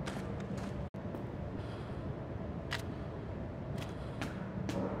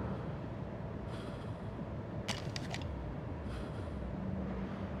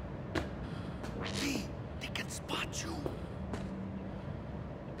 They can spot you.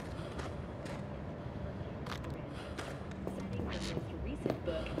 Recent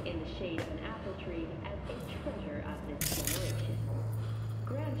book in the shade of an Afro portrayed as a treasure of this generation.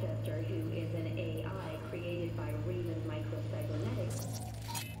 Grandchester, who is an AI created by Reason Microcybernetics,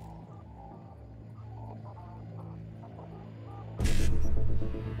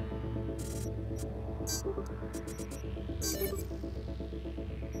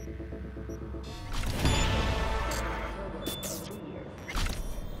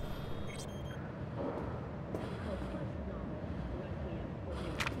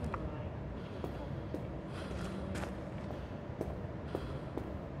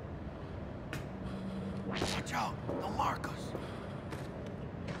 Watch out! They'll mark us.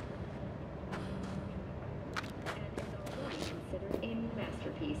 considered a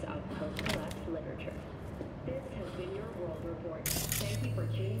masterpiece of post-collapse literature. This has been your World Report. Thank you for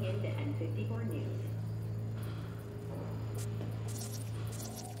tuning in to N54 News.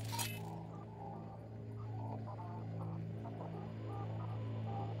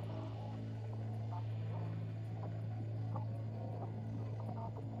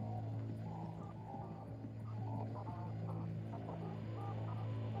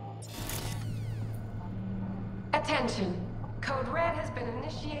 Attention! Code Red has been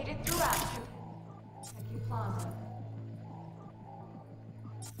initiated throughout Kentucky Plaza.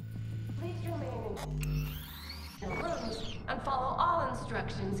 Please remain in your rooms and follow all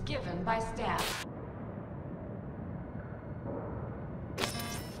instructions given by staff.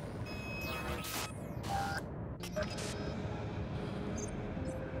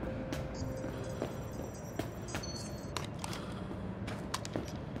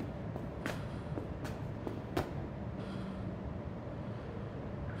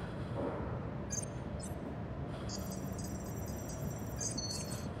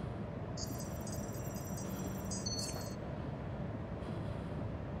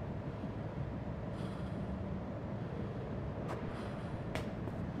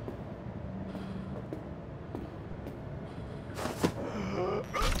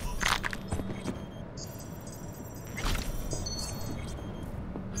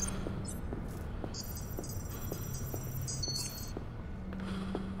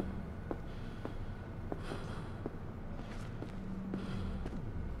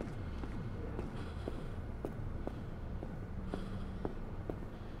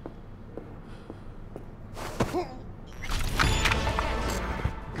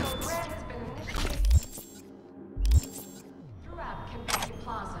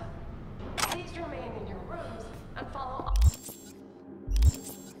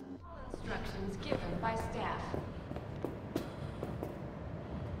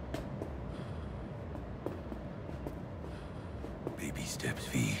 Baby steps,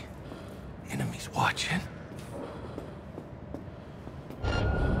 V. Enemies watching.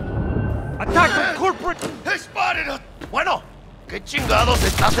 ¡Attack the corporate! ¡He spotted us! Bueno, ¿qué chingados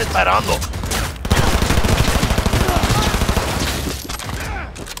estás esperando?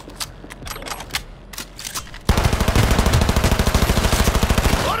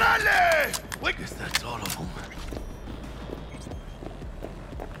 ¡Órale! Wait, guess that's all of them.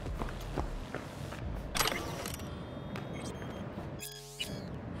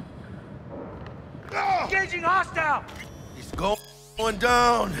 Engaging hostile! He's going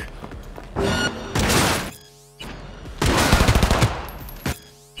down.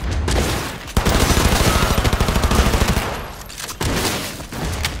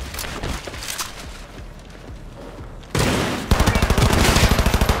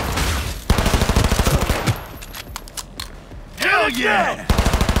 Hell yeah!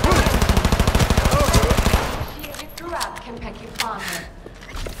 Initiated throughout Kentucky Plaza.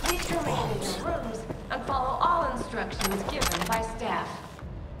 Please remain in your rooms and follow all instructions given by staff.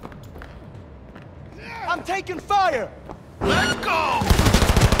 I'm taking fire! Let's go!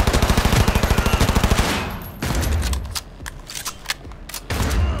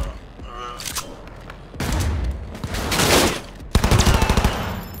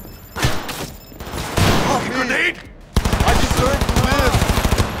 Grenade! I deserve to live!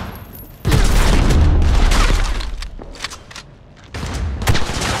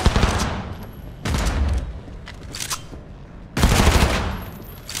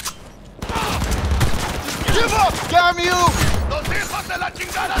 Give up, damn you! ¡Los hijos de la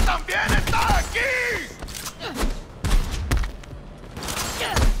chingada también están aquí!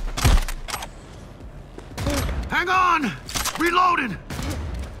 Hang on! Reloading!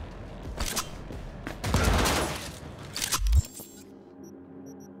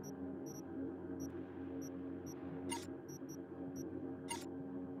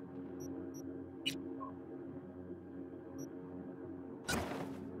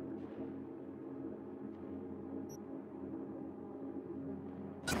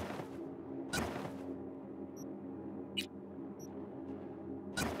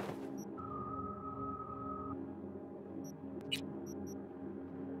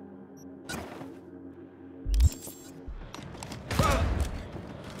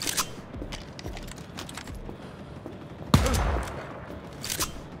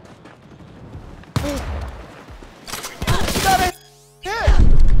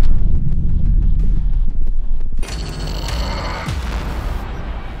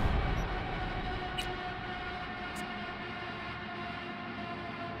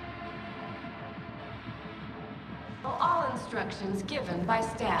 All instructions given by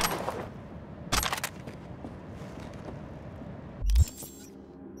staff.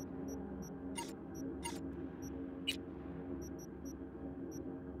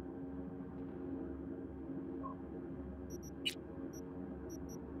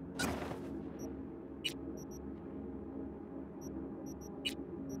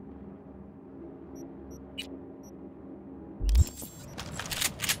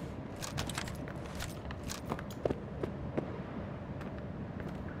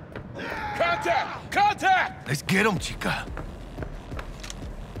 Contact! Contact! Let's get him, chica.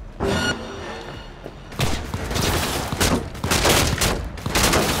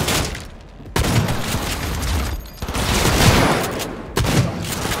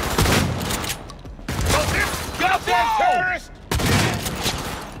 Goddamn terrorist!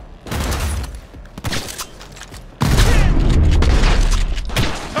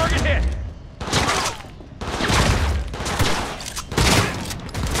 Target hit!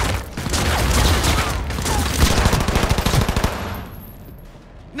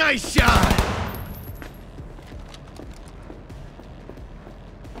 Nice shot!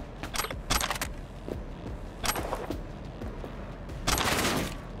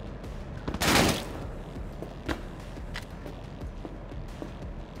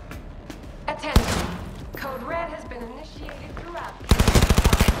 Attention. Code Red has been initiated throughout.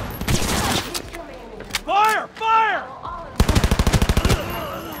 Please remain in your Fire! Fire! all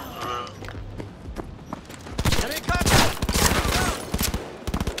Enemy contact!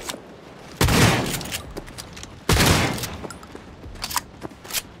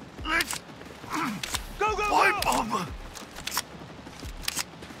 Let's Go, go, wipe go! them!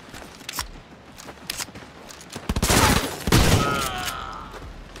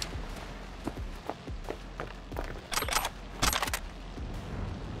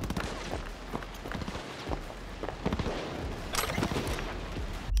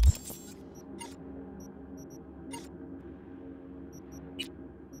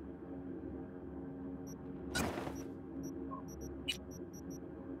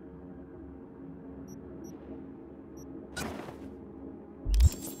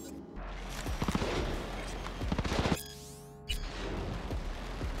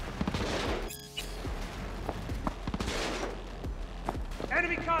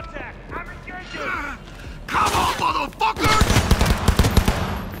 Enemy contact! I'm engaging! Come on, motherfuckers!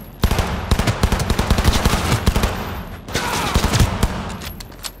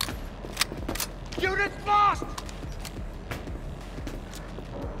 Units lost!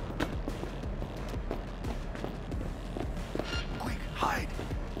 Quick, hide.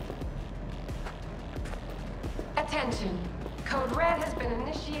 Attention. Code Red has been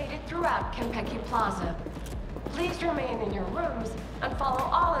initiated throughout Kenpeki Plaza. Please remain in your rooms and follow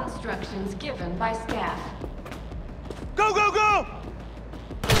all instructions given by staff. Go, go, go!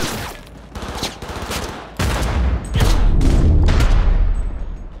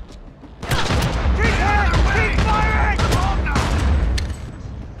 Keep firing! Keep firing!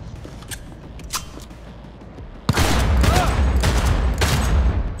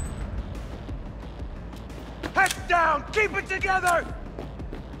 Heads down! Keep it together!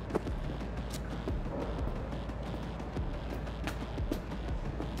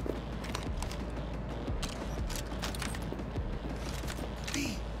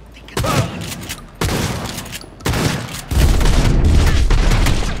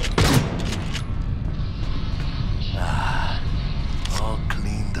 All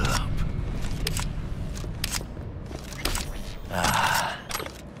cleaned up.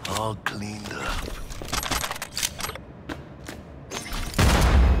 All cleaned up.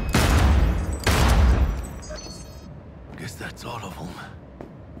 Guess that's all of them.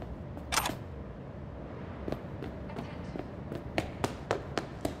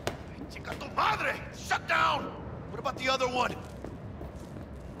 Chica tu madre! Shut down! What about the other one?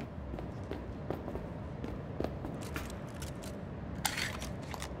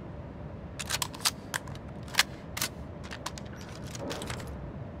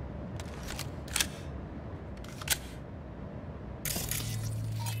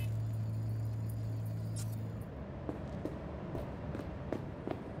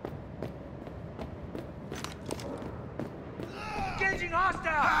 Engaging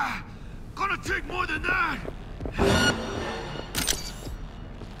hostile! gonna take more than that!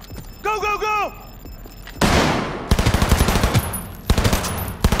 Go, go, go!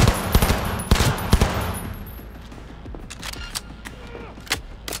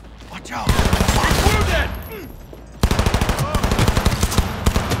 Watch out! We're wounded!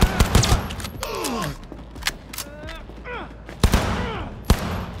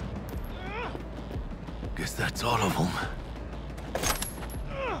 Guess that's all of them.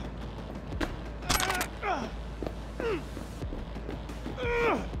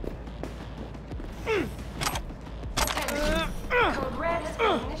 Code Red has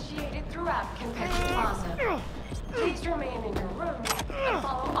been initiated throughout Kentucky Plaza. Please remain in your rooms and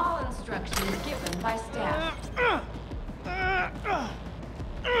follow all instructions given by staff.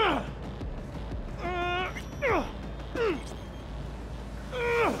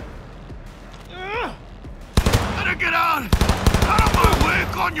 Better get out! Out of my way,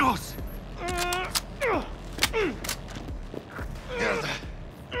 coños! Mierda.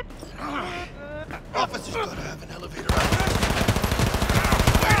 Officer's gotta have an elevator out there.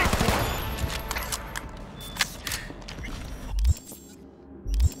 Waiting for him.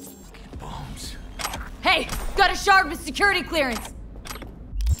 Bombs. Hey! Got a shard with security clearance!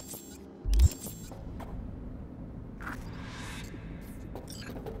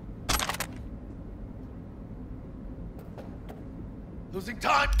 Losing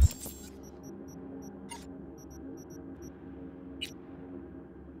time!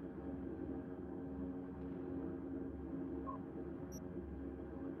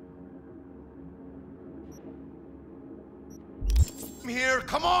 I'm here,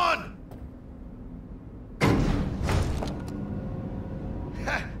 come on!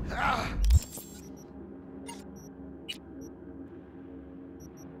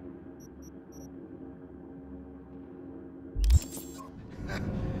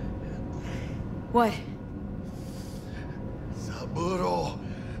 What? Saburo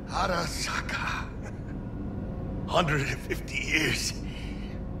Arasaka. 150 years.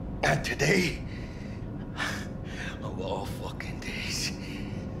 And today, of all fucking days,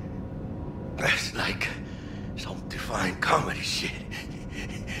 that's like some divine comedy shit.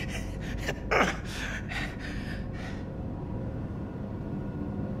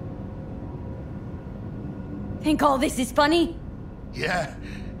 Think all this is funny? Yeah,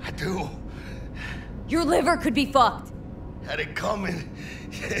 I do. Your liver could be fucked. Had it coming.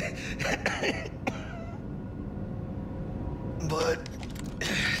 But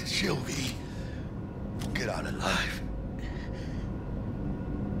she'll be get out alive.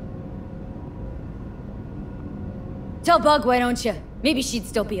 Tell Bug, why don't you? Maybe she'd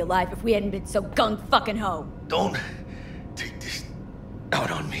still be alive if we hadn't been so gung-fucking-ho. Don't take this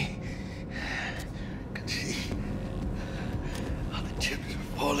out on me. I can see how the chips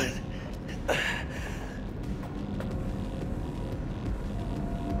are falling.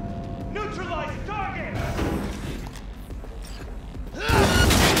 Neutralize target!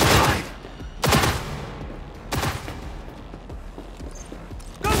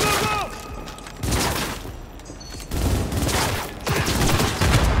 Go, go, go!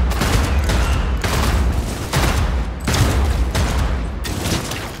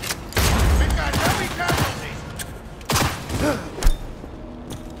 We've got heavy casualties!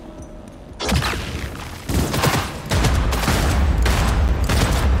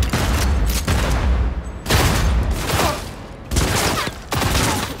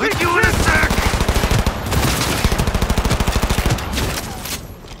 With you in a sec!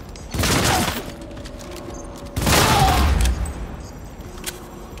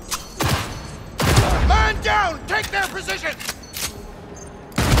 Man down! Take their position!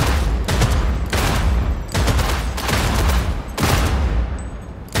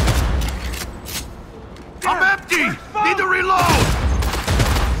 I'm empty! Need to reload!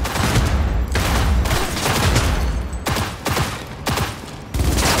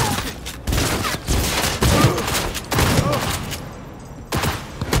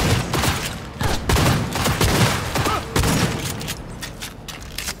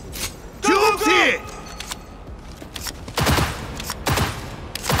 Tubes here!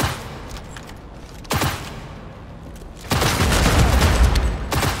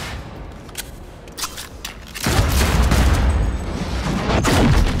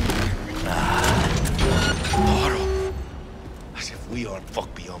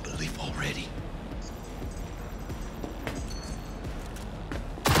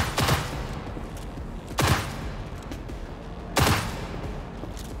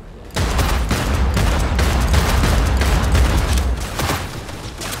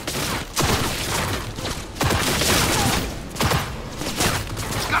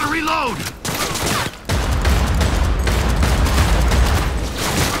 reload!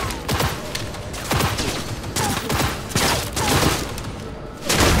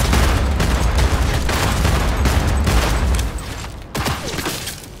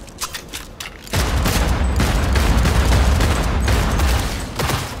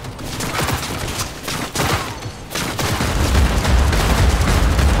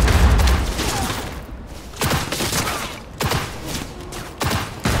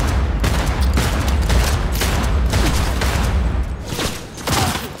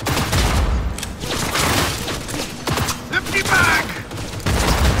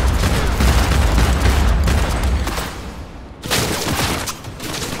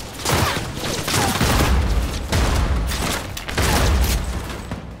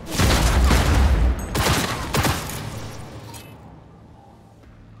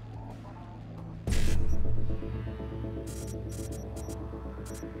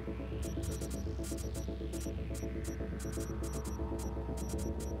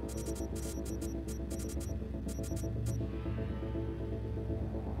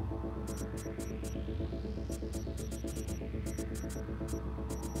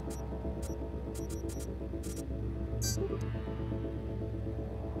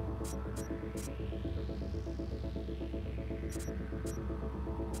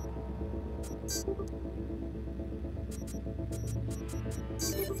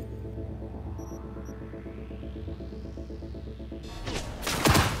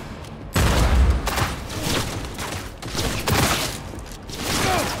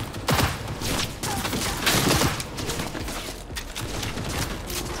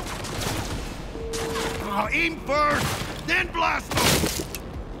 Aim first, then blast them!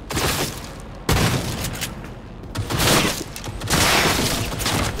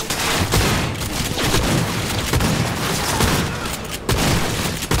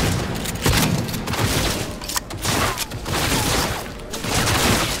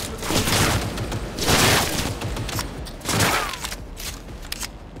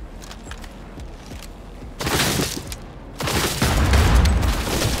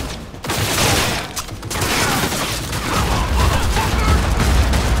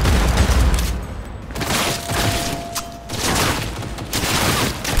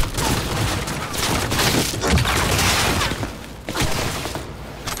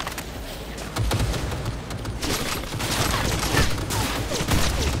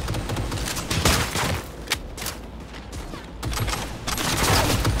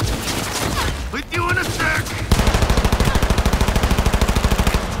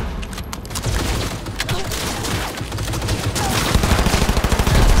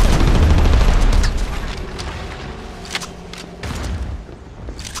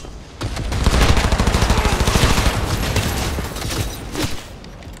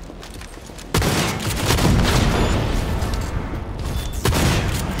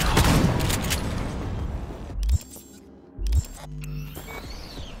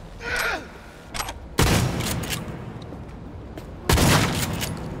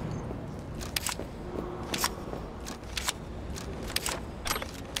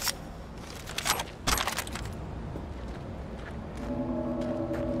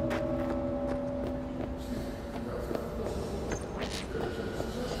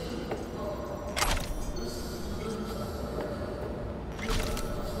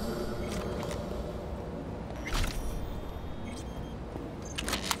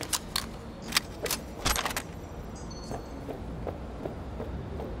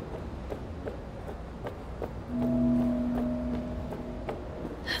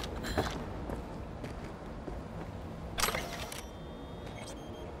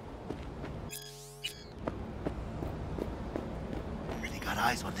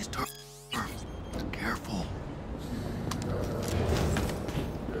 Eyes on this turf. Careful.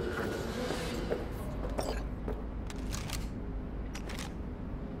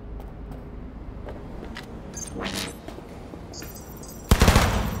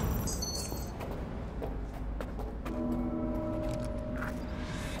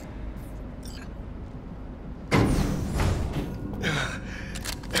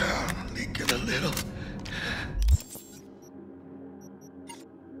 Leaking a little.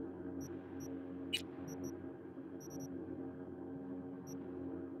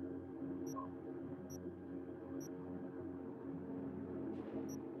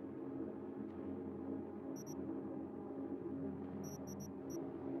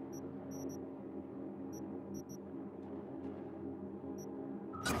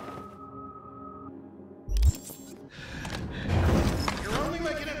 You're only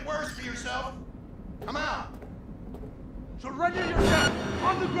making it worse for yourself. Come out. Surrender yourself!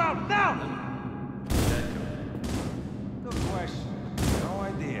 On the ground, now! Good question. No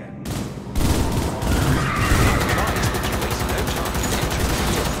idea.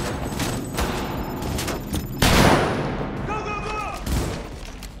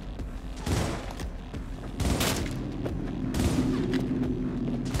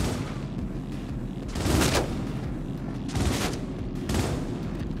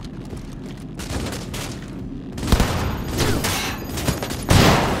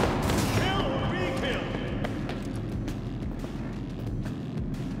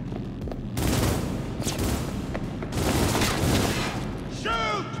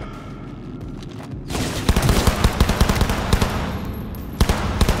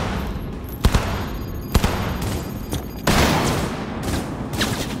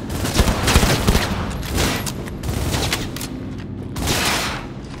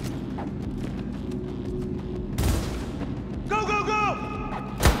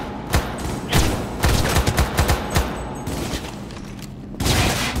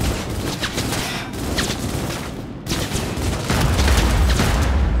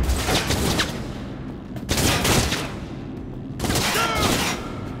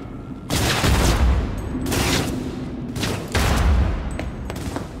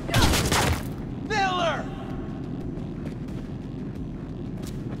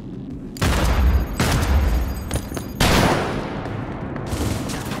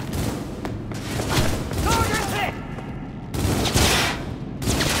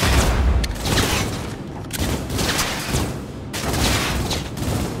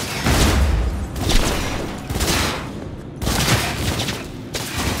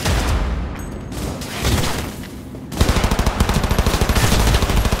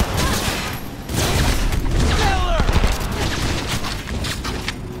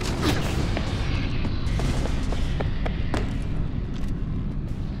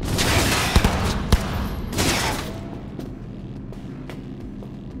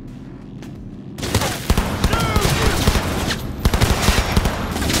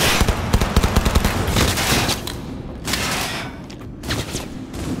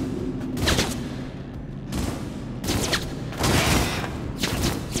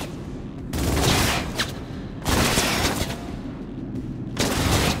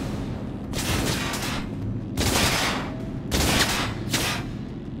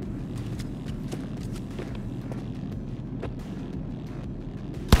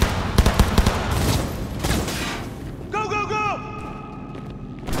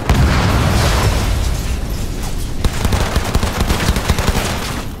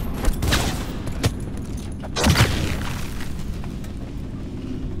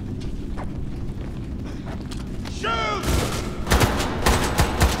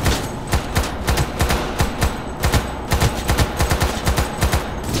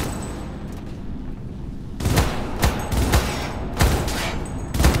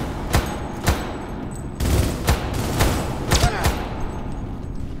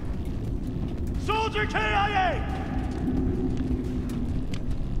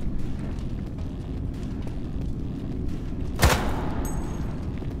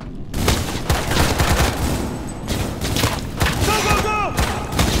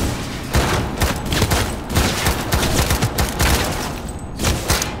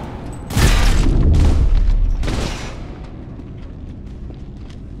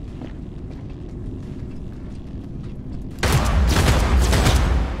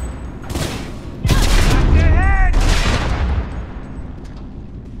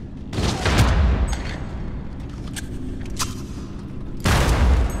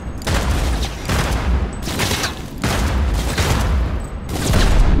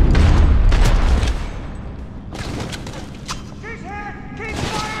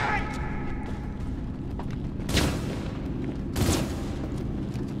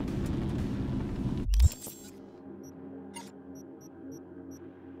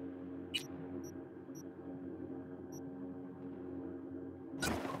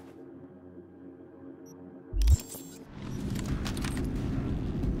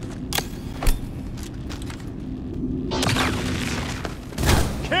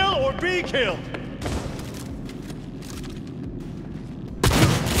 Be killed!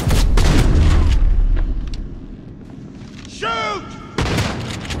 Shoot!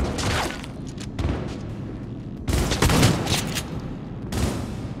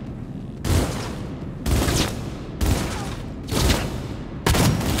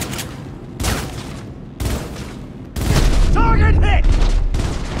 Target hit!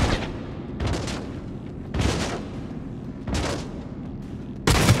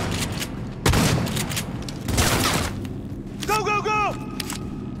 Go, go, go!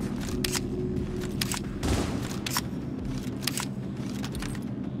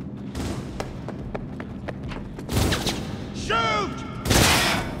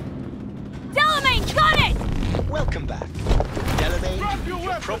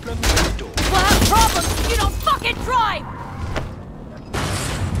 Problem with the door. We'll have problems if you don't fucking drive!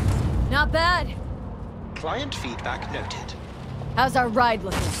 Not bad. Client feedback noted. How's our ride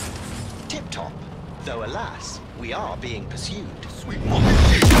looking? Tip-top. Though alas, we are being pursued. Sweet woman.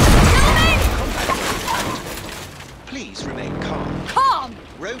 Please remain calm. Calm!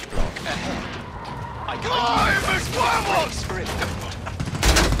 Roadblock ahead. I ¡Ay, brace for impact.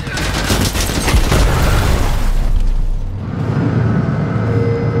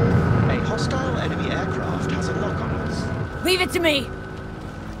 A hostile enemy aircraft has a lock on us. Leave it to me!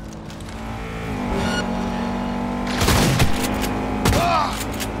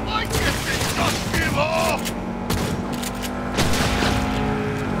 I guess they just give up!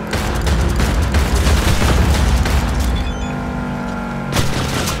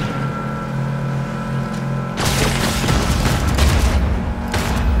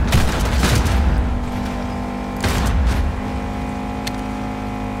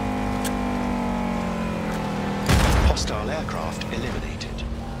 Hostile aircraft eliminated.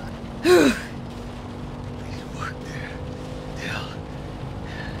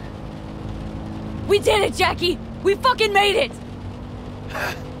 We did it, Jackie! We fucking made it!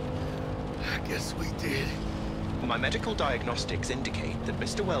 I guess we did. My medical diagnostics indicate that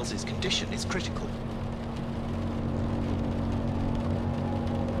Mr. Wells's condition is critical.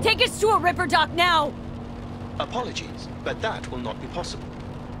 Take us to a Ripper dock now! Apologies, but that will not be possible.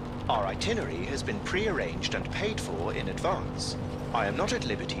 Our itinerary has been pre-arranged and paid for in advance. I am not at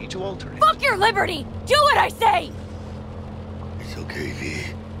liberty to alter it. Fuck your liberty! Do what I say! It's okay, V.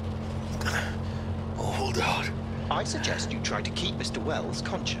 I'll hold out. I suggest you try to keep Mr. Wells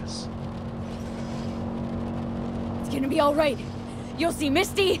conscious. It's gonna be all right. You'll see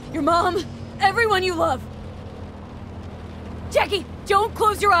Misty, your mom, everyone you love. Jackie, don't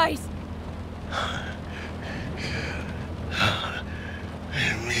close your eyes.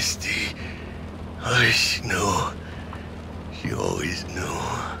 Misty, she knew. She always knew.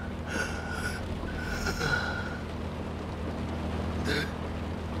 The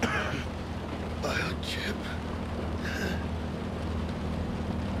biochip.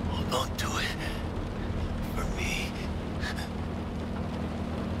 Hold on to it. For me.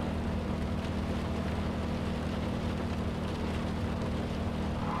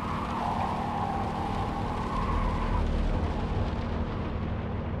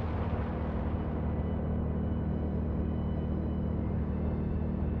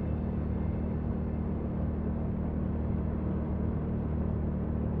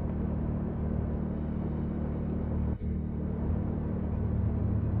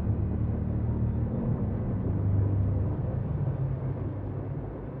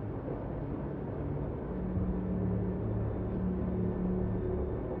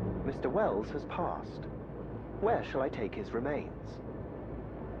 Mr. Wells has passed. Where shall I take his remains?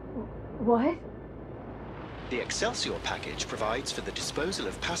 What? The Excelsior package provides for the disposal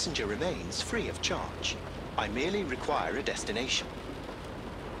of passenger remains free of charge. I merely require a destination.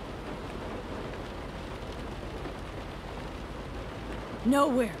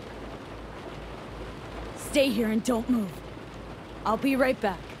 Nowhere. Stay here and don't move. I'll be right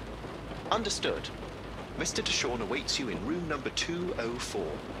back. Understood. Mr. DeShawn awaits you in room number 204.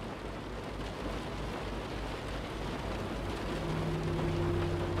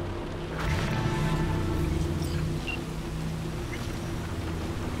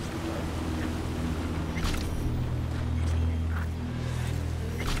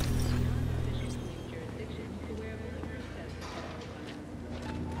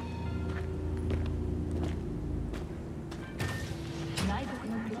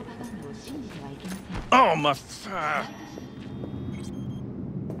 Oh, my...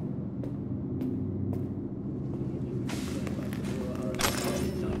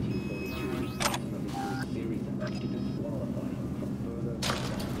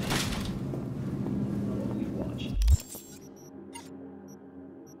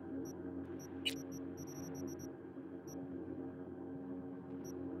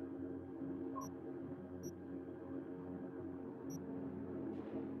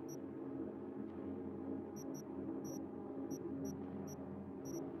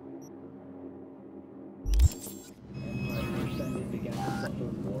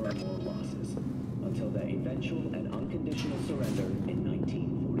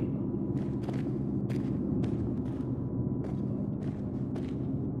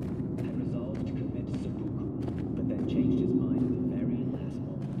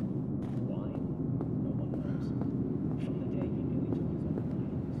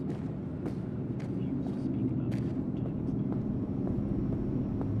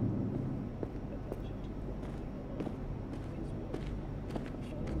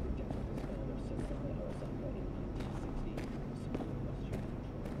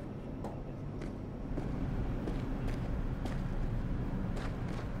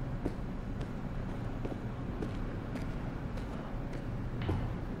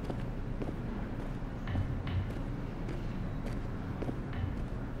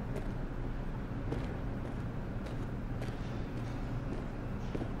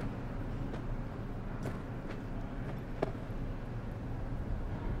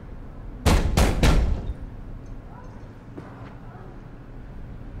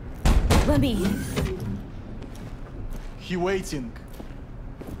 Let me in. He waiting.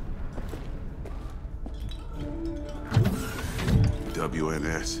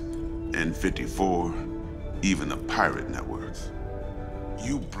 WNS, N54, even the pirate networks.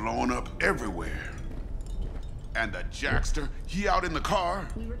 You blowing up everywhere. And the Jackster, he out in the car?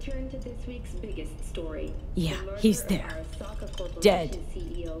 We return to this week's biggest story. Yeah, The murder he's of there. Arasaka Corporation Dead.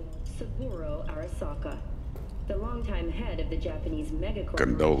 CEO Saburo Arasaka. The longtime head of the Japanese mega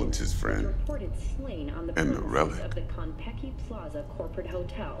corporation Condolences, friend. was reported slain on the And the premises relic. of the Konpeki Plaza corporate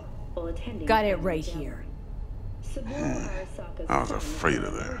hotel while attending Got it family right gathering. here. Saburo Arasaka's I was son, afraid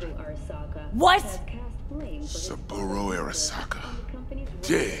of that. Nobu Arasaka, What? has cast blame for his Saburo Arasaka.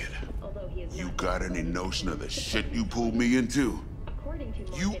 Dead. You got any notion of the shit you pulled me into?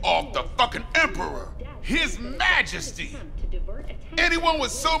 You off the fucking Emperor! His Majesty! Anyone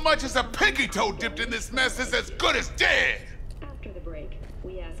with so much as a pinky toe dipped in this mess is as good as dead! After the break,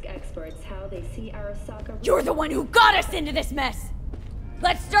 we ask experts how they see Arasaka. You're the one who got us into this mess!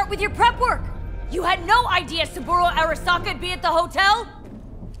 Let's start with your prep work! You had no idea Saburo Arasaka'd be at the hotel?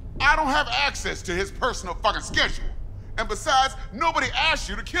 I don't have access to his personal fucking schedule. And besides, nobody asked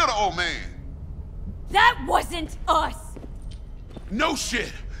you to kill the old man. That wasn't us! No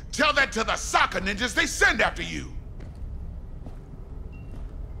shit! Tell that to the soccer ninjas they send after you!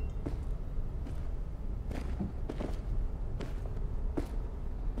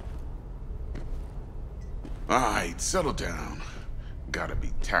 Alright, settle down. Gotta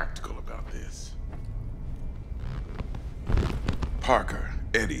be tactical about this. Parker,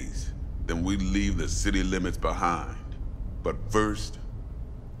 Eddie's. Then we leave the city limits behind. But first,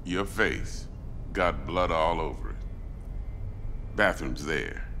 your face got blood all over it. Bathroom's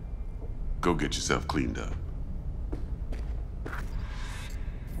there. Go get yourself cleaned up.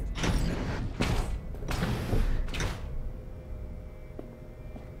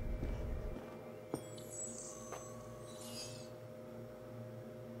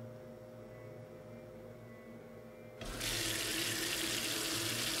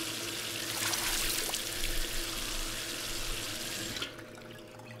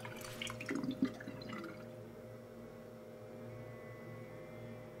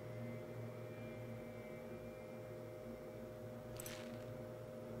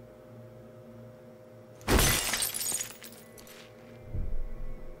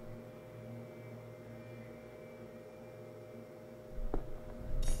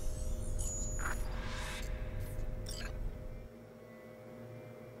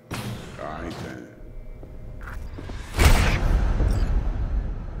 Alright then.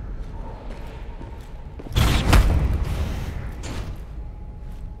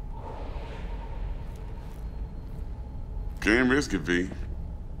 Can't risk it, V.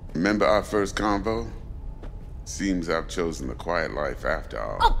 Remember our first convo? Seems I've chosen the quiet life after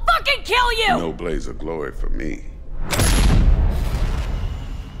all. I'll fucking kill you! No blaze of glory for me.